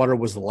Bridgewater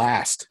was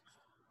last,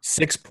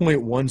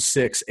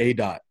 6.16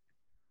 ADOT.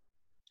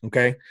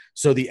 Okay,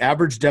 so the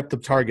average depth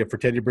of target for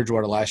Teddy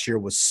Bridgewater last year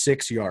was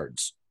 6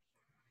 yards.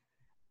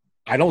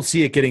 I don't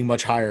see it getting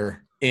much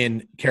higher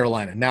in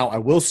Carolina. Now, I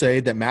will say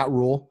that Matt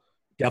Rule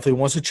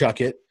definitely wants to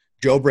chuck it.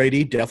 Joe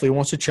Brady definitely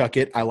wants to chuck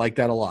it. I like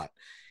that a lot.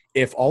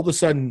 If all of a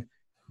sudden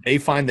they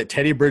find that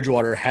Teddy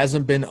Bridgewater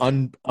hasn't been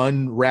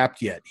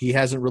unwrapped yet, he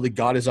hasn't really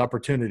got his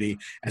opportunity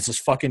as this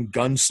fucking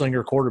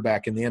gunslinger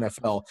quarterback in the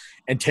NFL,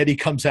 and Teddy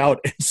comes out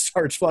and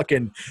starts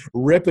fucking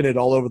ripping it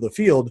all over the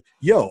field,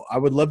 I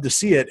would love to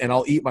see it, and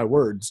I'll eat my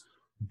words.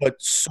 But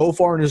so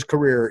far in his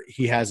career,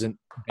 he hasn't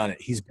done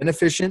it. He's been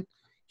efficient.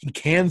 He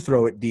can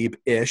throw it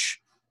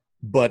deep-ish,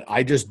 but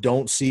I just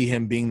don't see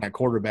him being that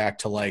quarterback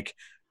to,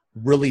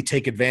 really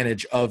take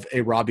advantage of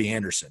a Robbie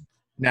Anderson.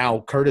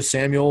 Now, Curtis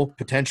Samuel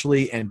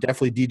potentially, and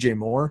definitely DJ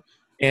Moore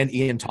and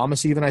Ian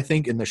Thomas even, I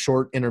think, in the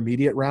short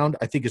intermediate round,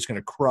 I think is going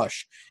to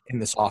crush in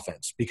this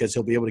offense because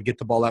he'll be able to get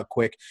the ball out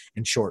quick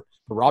and short.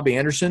 But Robbie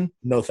Anderson,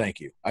 no thank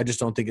you. I just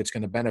don't think it's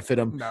going to benefit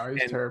him. No,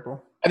 he's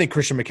terrible. I think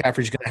Christian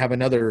McCaffrey's going to have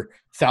another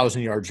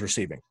 1,000 yards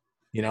receiving,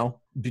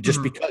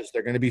 just because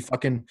they're going to be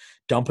fucking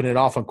dumping it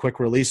off on quick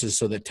releases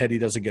so that Teddy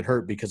doesn't get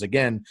hurt because,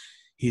 again,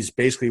 he's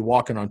basically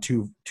walking on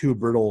two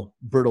brittle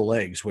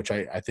legs, which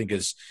I think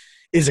is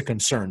a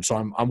concern. So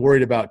I'm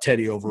worried about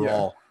Teddy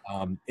overall.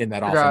 In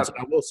that offense. And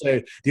I will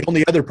say the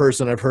only other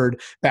person I've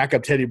heard back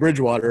up Teddy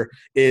Bridgewater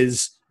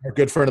is our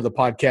good friend of the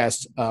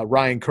podcast,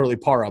 Ryan Curly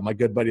Parra, my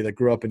good buddy that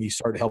grew up and he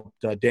helped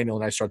Daniel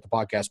and I start the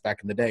podcast back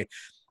in the day.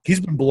 He's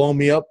been blowing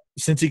me up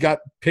since he got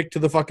picked to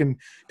the fucking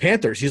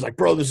Panthers. He's like,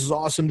 bro, this is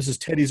awesome. This is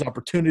Teddy's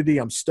opportunity.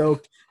 I'm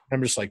stoked. And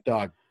I'm just like,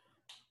 dog.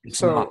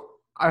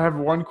 I have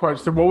one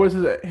question. So what was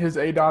his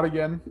ADOT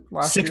again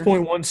last year?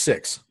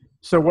 6.16.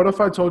 So what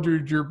if I told you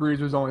Drew Brees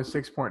was only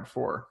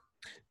 6.4?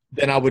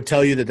 Then I would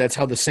tell you that that's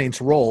how the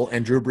Saints roll,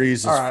 and Drew Brees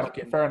is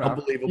fucking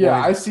unbelievable.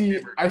 Yeah, I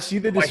see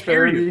the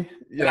disparity.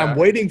 Yeah. And I'm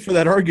waiting for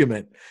that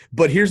argument.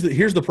 But here's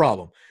the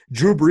problem.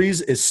 Drew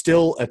Brees is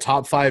still a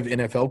top 5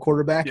 NFL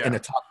quarterback and a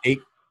top 8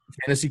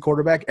 fantasy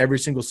quarterback every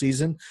single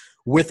season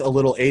with a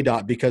little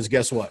ADOT because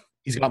guess what?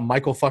 He's got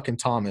Michael fucking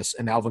Thomas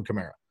and Alvin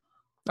Kamara.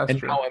 That's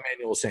true. Now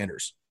Emmanuel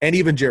Sanders and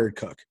even Jared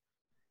Cook.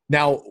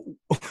 Now,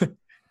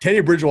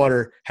 Teddy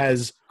Bridgewater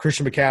has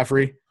Christian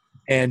McCaffrey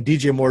and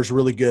DJ Moore is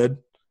really good.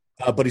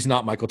 But he's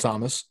not Michael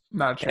Thomas.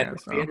 Not a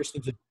chance. No.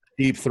 Anderson's a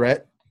deep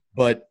threat,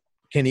 but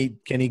can he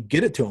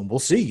get it to him? We'll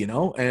see,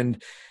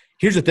 And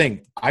here's the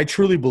thing. I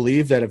truly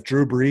believe that if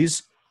Drew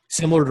Brees,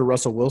 similar to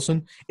Russell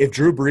Wilson, if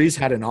Drew Brees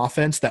had an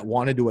offense that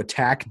wanted to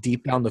attack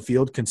deep down the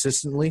field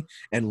consistently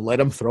and let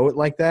him throw it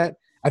like that,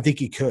 I think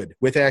he could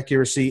with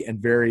accuracy and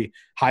very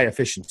high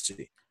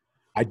efficiency.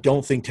 I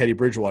don't think Teddy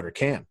Bridgewater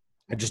can.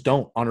 I just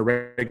don't on a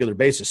regular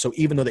basis. So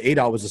even though the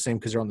ADOT was the same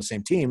because they're on the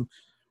same team,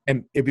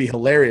 and it'd be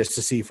hilarious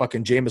to see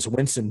fucking Jameis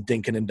Winston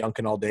dinking and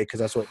dunking all day because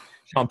that's what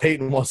Sean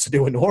Payton wants to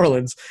do in New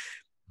Orleans.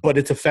 But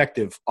it's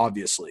effective,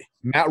 obviously.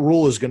 Matt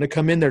Rule is going to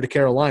come in there to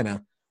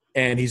Carolina,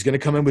 and he's going to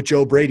come in with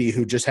Joe Brady,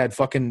 who just had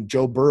fucking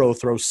Joe Burrow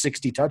throw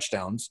 60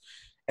 touchdowns,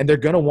 and they're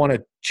going to want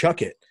to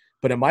chuck it.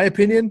 But in my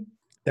opinion,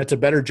 that's a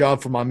better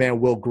job for my man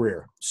Will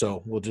Grier.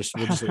 So we'll just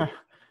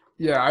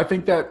Yeah, I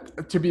think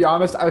that, to be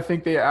honest, I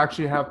think they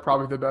actually have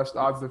probably the best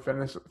odds to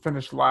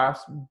finish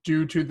last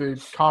due to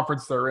the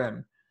conference they're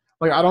in.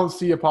 Like, I don't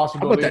see a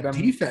possibility. How about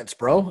that defense,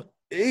 bro?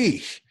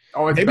 Eesh.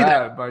 Oh, it's maybe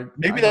bad.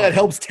 Maybe that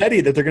helps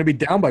Teddy that they're going to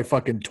be down by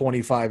fucking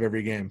 25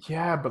 every game.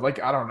 Yeah,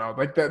 but, I don't know.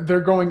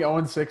 They're going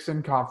 0-6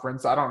 in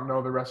conference. I don't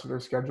know the rest of their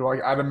schedule.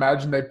 I'd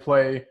imagine they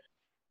play,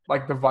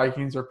 the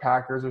Vikings or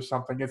Packers or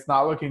something. It's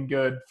not looking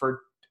good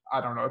for,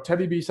 I don't know.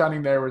 Teddy B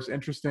signing there was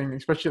interesting,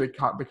 especially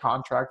the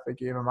contract they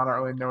gave him. I don't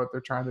really know what they're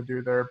trying to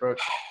do there, but,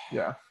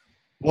 yeah.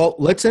 Well,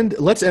 let's end the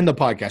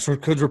podcast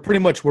because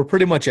we're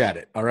pretty much at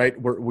it. All right,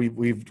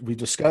 we've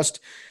discussed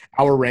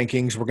our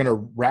rankings. We're going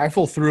to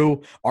raffle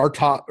through our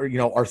top,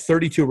 our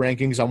 32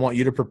 rankings. I want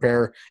you to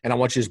prepare, and I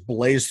want you to just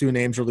blaze through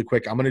names really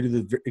quick. I'm going to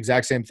do the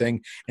exact same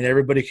thing, and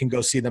everybody can go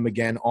see them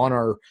again on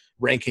our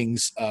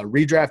rankings,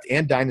 Redraft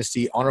and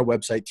Dynasty on our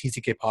website,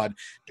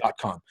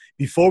 tckpod.com.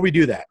 Before we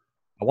do that,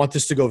 I want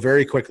this to go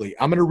very quickly.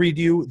 I'm going to read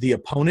you the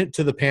opponent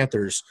to the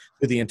Panthers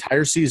through the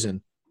entire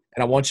season,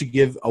 and I want you to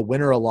give a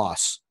win or a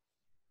loss.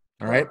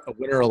 All right, a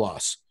win or a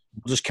loss.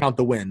 We'll just count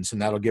the wins,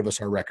 and that'll give us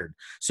our record.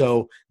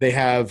 So they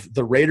have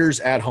the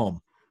Raiders at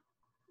home.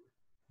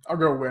 I'll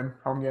go win.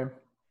 Home game.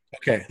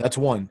 Okay, that's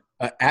one.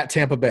 At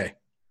Tampa Bay.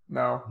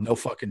 No. No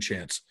fucking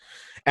chance.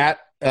 At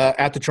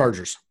the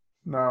Chargers.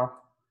 No.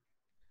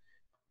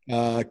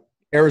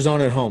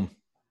 Arizona at home.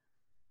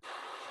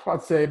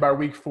 I'd say by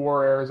week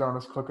 4,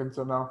 Arizona's cooking,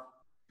 so no.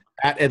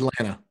 At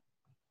Atlanta.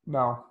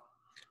 No.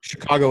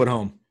 Chicago at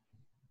home.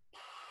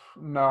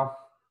 No.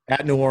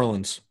 At New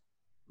Orleans.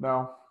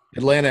 No.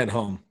 Atlanta at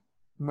home.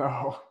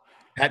 No.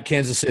 At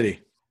Kansas City.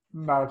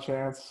 Not a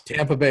chance.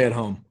 Tampa Bay at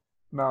home.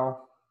 No.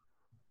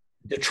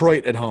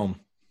 Detroit at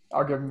home.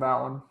 I'll give them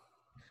that one.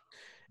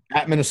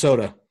 At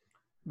Minnesota.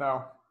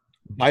 No.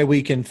 Bye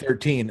week in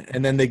 13.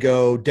 And then they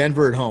go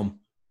Denver at home.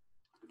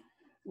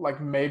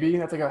 Maybe.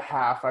 That's a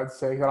half, I'd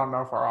say. I don't know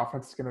if our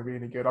offense is going to be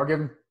any good. I'll give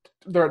them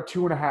 – they're at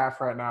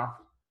 2.5 right now.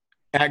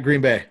 At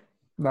Green Bay.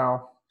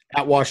 No.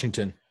 At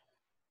Washington.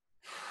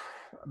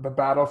 The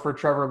battle for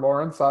Trevor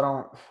Lawrence,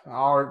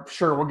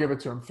 sure, we'll give it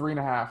to him.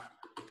 3.5.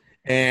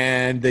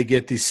 And they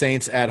get the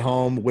Saints at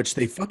home, which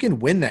they fucking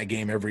win that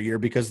game every year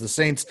because the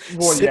Saints sit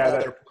all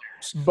their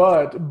players.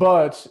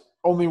 But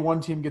only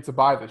one team gets a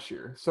bye this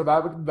year. So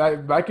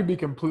that could be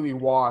completely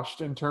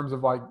washed in terms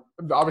of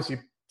obviously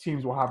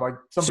teams will have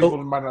some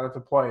people might not have to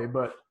play,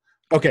 but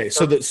okay,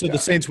 so the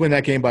Saints win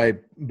that game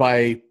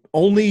by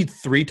only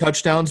 3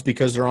 touchdowns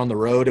because they're on the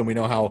road, and we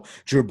know how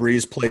Drew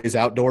Brees plays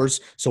outdoors.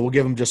 So we'll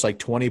give them just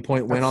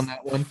 20-point win on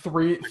that one.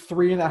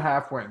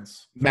 3.5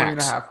 wins.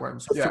 Max. 3.5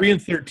 wins. So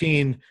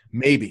 3-13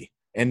 maybe,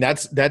 and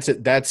that's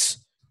it.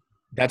 That's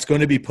that's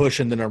going to be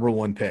pushing the number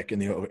one pick in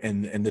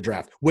the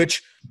draft.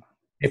 Which,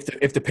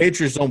 if the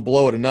Patriots don't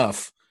blow it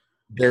enough,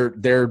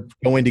 they're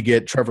going to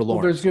get Trevor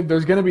Lawrence. Well,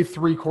 there's going to be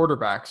 3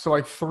 quarterbacks. So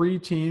like 3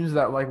 teams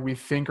that like we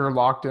think are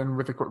locked in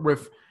with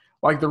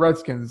like the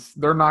Redskins.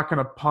 They're not going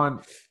to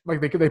punt.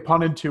 Like they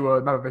punted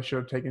Tua. Not that they should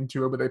have taken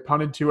Tua, but they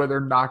punted Tua. They're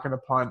not going to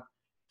punt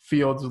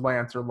Fields,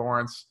 Lance, or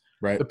Lawrence.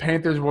 Right. The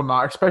Panthers will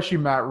not, especially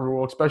Matt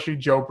Rule, especially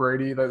Joe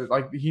Brady. That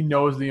like he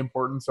knows the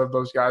importance of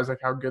those guys,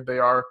 like how good they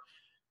are.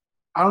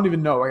 I don't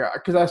even know, like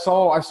because I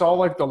saw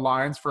like the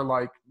lines for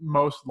like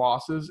most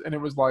losses, and it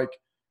was like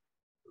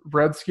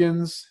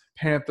Redskins,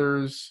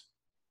 Panthers,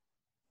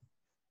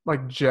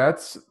 like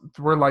Jets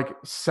were like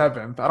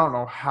 7th. I don't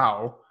know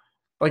how.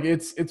 Like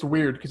it's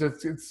weird because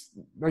it's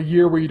a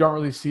year where you don't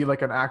really see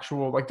like an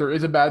actual, like there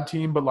is a bad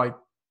team, but like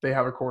they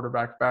have a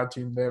quarterback. Bad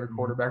team, they have a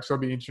quarterback. So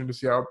it'll be interesting to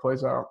see how it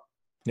plays out.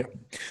 Yep.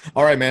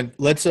 All right, man.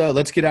 Let's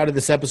get out of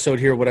this episode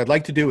here. What I'd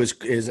like to do is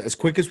as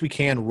quick as we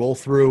can roll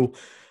through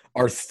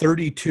our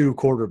 32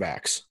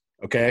 quarterbacks.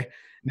 Okay.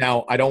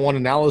 Now I don't want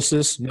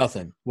analysis,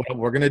 nothing. What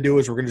we're gonna do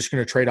is we're just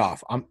gonna trade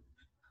off.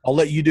 I'll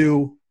let you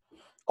do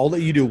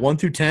 1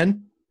 through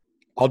 10.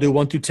 I'll do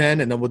 1 through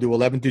 10, and then we'll do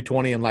 11 through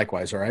 20, and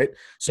likewise. All right.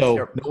 So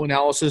Yep. No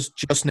analysis,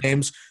 just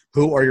names.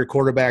 Who are your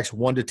quarterbacks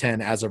 1 to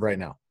 10 as of right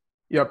now?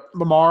 Yep.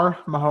 Lamar,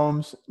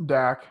 Mahomes,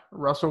 Dak,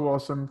 Russell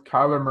Wilson,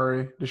 Kyler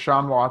Murray,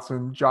 Deshaun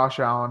Watson, Josh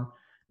Allen,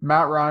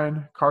 Matt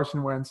Ryan,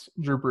 Carson Wentz,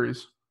 Drew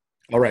Brees.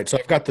 All right, so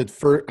I've got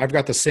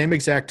the same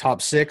exact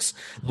top 6: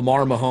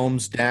 Lamar,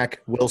 Mahomes,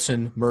 Dak,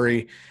 Wilson,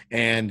 Murray,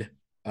 and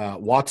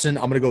Watson.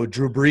 I'm going to go with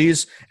Drew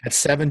Brees at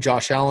 7,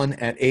 Josh Allen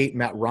at 8,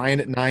 Matt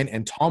Ryan at 9,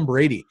 and Tom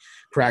Brady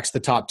cracks the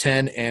top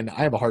 10. And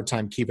I have a hard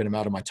time keeping him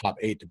out of my top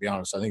 8, to be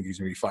honest. I think he's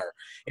going to be fire.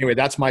 Anyway,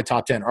 that's my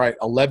top 10. All right,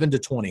 11 to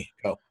 20.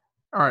 Go.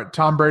 All right,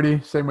 Tom Brady,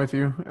 same with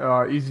you.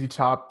 Easy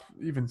top,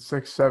 even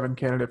 6, 7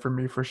 candidate for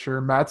me for sure.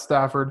 Matt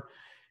Stafford,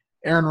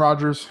 Aaron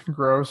Rodgers,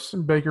 gross.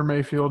 Baker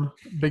Mayfield,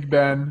 Big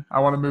Ben.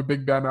 I want to move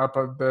Big Ben up.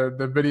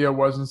 The video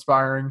was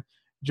inspiring.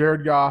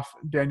 Jared Goff,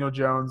 Daniel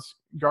Jones,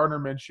 Gardner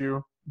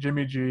Minshew,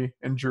 Jimmy G,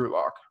 and Drew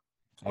Lock.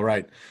 All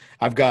right,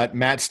 I've got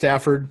Matt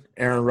Stafford,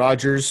 Aaron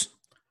Rodgers,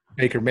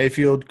 Baker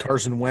Mayfield,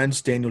 Carson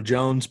Wentz, Daniel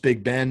Jones,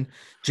 Big Ben,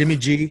 Jimmy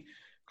G,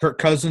 Kirk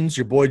Cousins,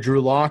 your boy Drew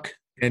Lock,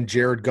 and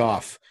Jared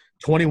Goff.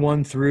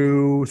 21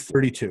 through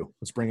 32.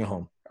 Let's bring it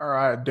home. All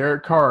right,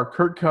 Derek Carr,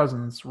 Kirk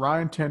Cousins,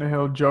 Ryan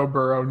Tannehill, Joe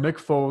Burrow, Nick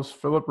Foles,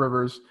 Phillip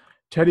Rivers,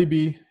 Teddy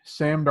B,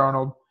 Sam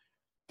Darnold,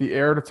 the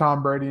heir to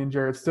Tom Brady and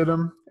Jarrett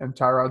Stidham, and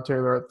Tyrod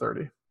Taylor at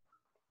 30.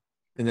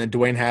 And then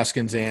Dwayne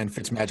Haskins and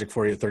Fitzmagic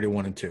for you at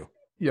 31 and 2.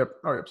 Yep.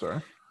 Oh, yep,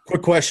 sorry.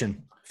 Quick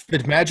question.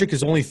 Fitzmagic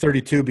is only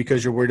 32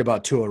 because you're worried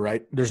about Tua,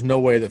 right? There's no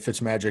way that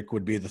Fitzmagic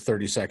would be the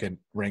 32nd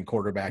ranked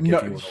quarterback. No,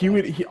 he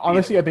would.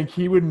 Honestly, I think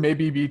he would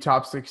maybe be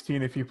top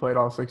 16 if he played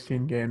all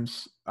 16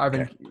 games. I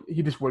think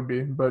he just would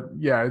be. But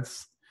yeah,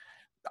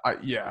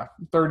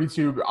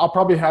 32. I'll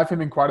probably have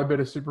him in quite a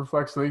bit of super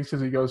flex leagues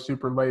because he goes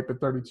super late,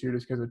 but 32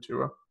 just because of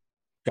Tua.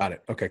 Got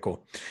it. Okay,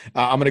 cool.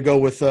 I'm going to go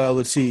with,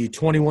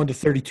 21 to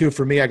 32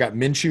 for me. I got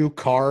Minshew,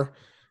 Carr,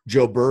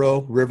 Joe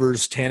Burrow,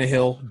 Rivers,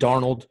 Tannehill,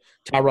 Darnold,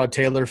 Tyrod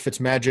Taylor,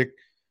 Fitzmagic,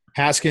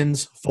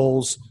 Haskins,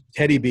 Foles,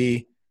 Teddy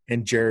B,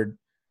 and Jared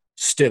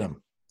Stidham.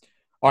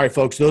 All right,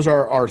 folks, those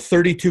are our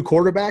 32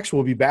 quarterbacks.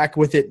 We'll be back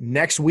with it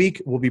next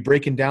week. We'll be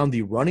breaking down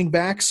the running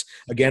backs.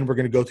 Again, we're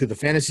going to go through the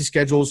fantasy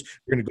schedules.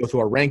 We're going to go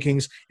through our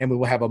rankings, and we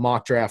will have a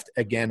mock draft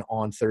again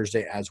on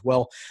Thursday as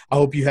well. I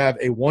hope you have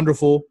a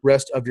wonderful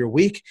rest of your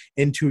week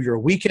into your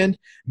weekend.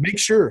 Make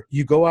sure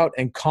you go out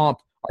and comp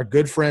our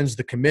good friends,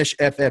 the Commish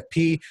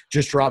FFP,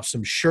 just dropped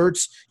some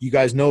shirts. You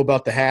guys know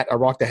about the hat. I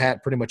rock the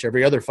hat pretty much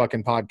every other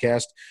fucking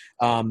podcast.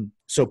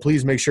 So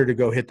please make sure to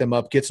go hit them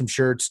up, get some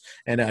shirts,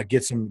 and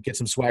get some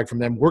swag from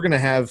them. We're going to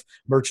have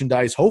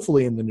merchandise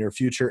hopefully in the near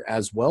future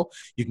as well.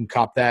 You can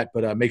cop that,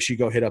 but make sure you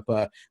go hit up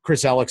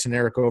Chris, Alex, and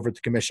Eric over at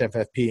the Commish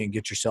FFP and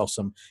get yourself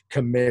some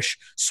Commish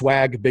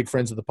swag. Big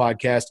friends of the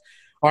podcast.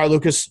 All right,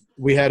 Lucas,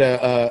 we had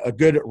a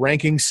good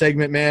ranking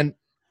segment, man.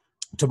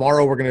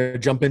 Tomorrow we're going to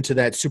jump into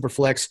that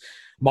Superflex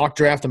mock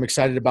draft. I'm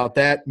excited about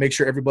that. Make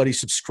sure everybody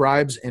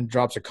subscribes and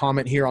drops a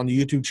comment here on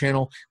the YouTube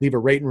channel. Leave a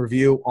rate and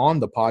review on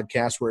the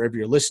podcast wherever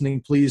you're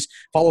listening. Please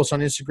follow us on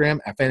Instagram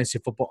at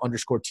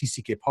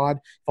fantasyfootball_TCK pod.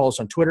 Follow us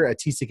on Twitter at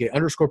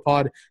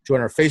TCK_pod.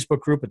 Join our Facebook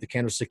group at the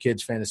Candlestick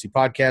Kids Fantasy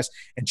Podcast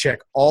and check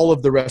all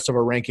of the rest of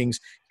our rankings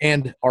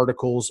and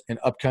articles and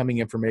upcoming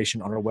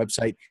information on our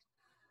website,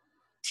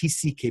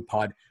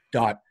 tckpod.com.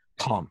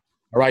 All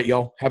right,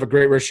 y'all. Have a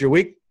great rest of your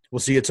week. We'll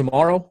see you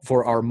tomorrow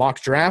for our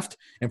mock draft.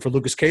 And for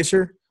Lucas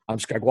Kaser, I'm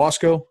Sky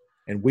Guasco,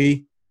 and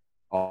we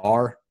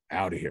are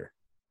out of here.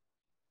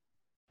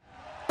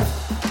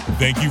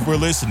 Thank you for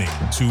listening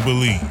to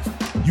Believe.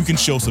 You can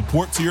show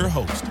support to your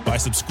host by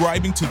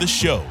subscribing to the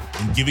show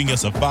and giving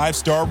us a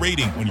 5-star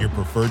rating on your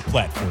preferred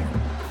platform.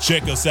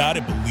 Check us out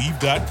at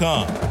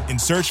Believe.com and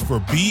search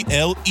for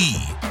BLEAV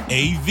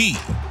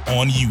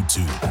on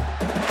YouTube.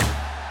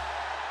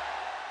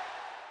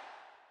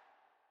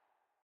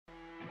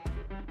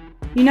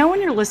 You know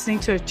when you're listening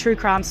to a true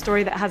crime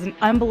story that has an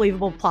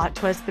unbelievable plot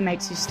twist that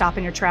makes you stop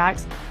in your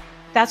tracks?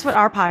 That's what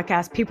our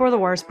podcast, People Are the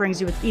Worst, brings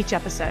you with each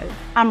episode.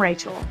 I'm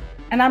Rachel.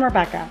 And I'm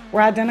Rebecca.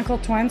 We're identical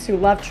twins who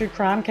love true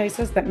crime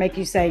cases that make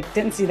you say,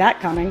 didn't see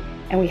that coming,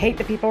 and we hate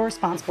the people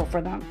responsible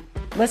for them.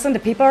 Listen to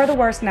People Are the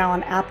Worst now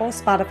on Apple,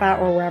 Spotify,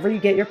 or wherever you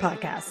get your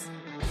podcasts.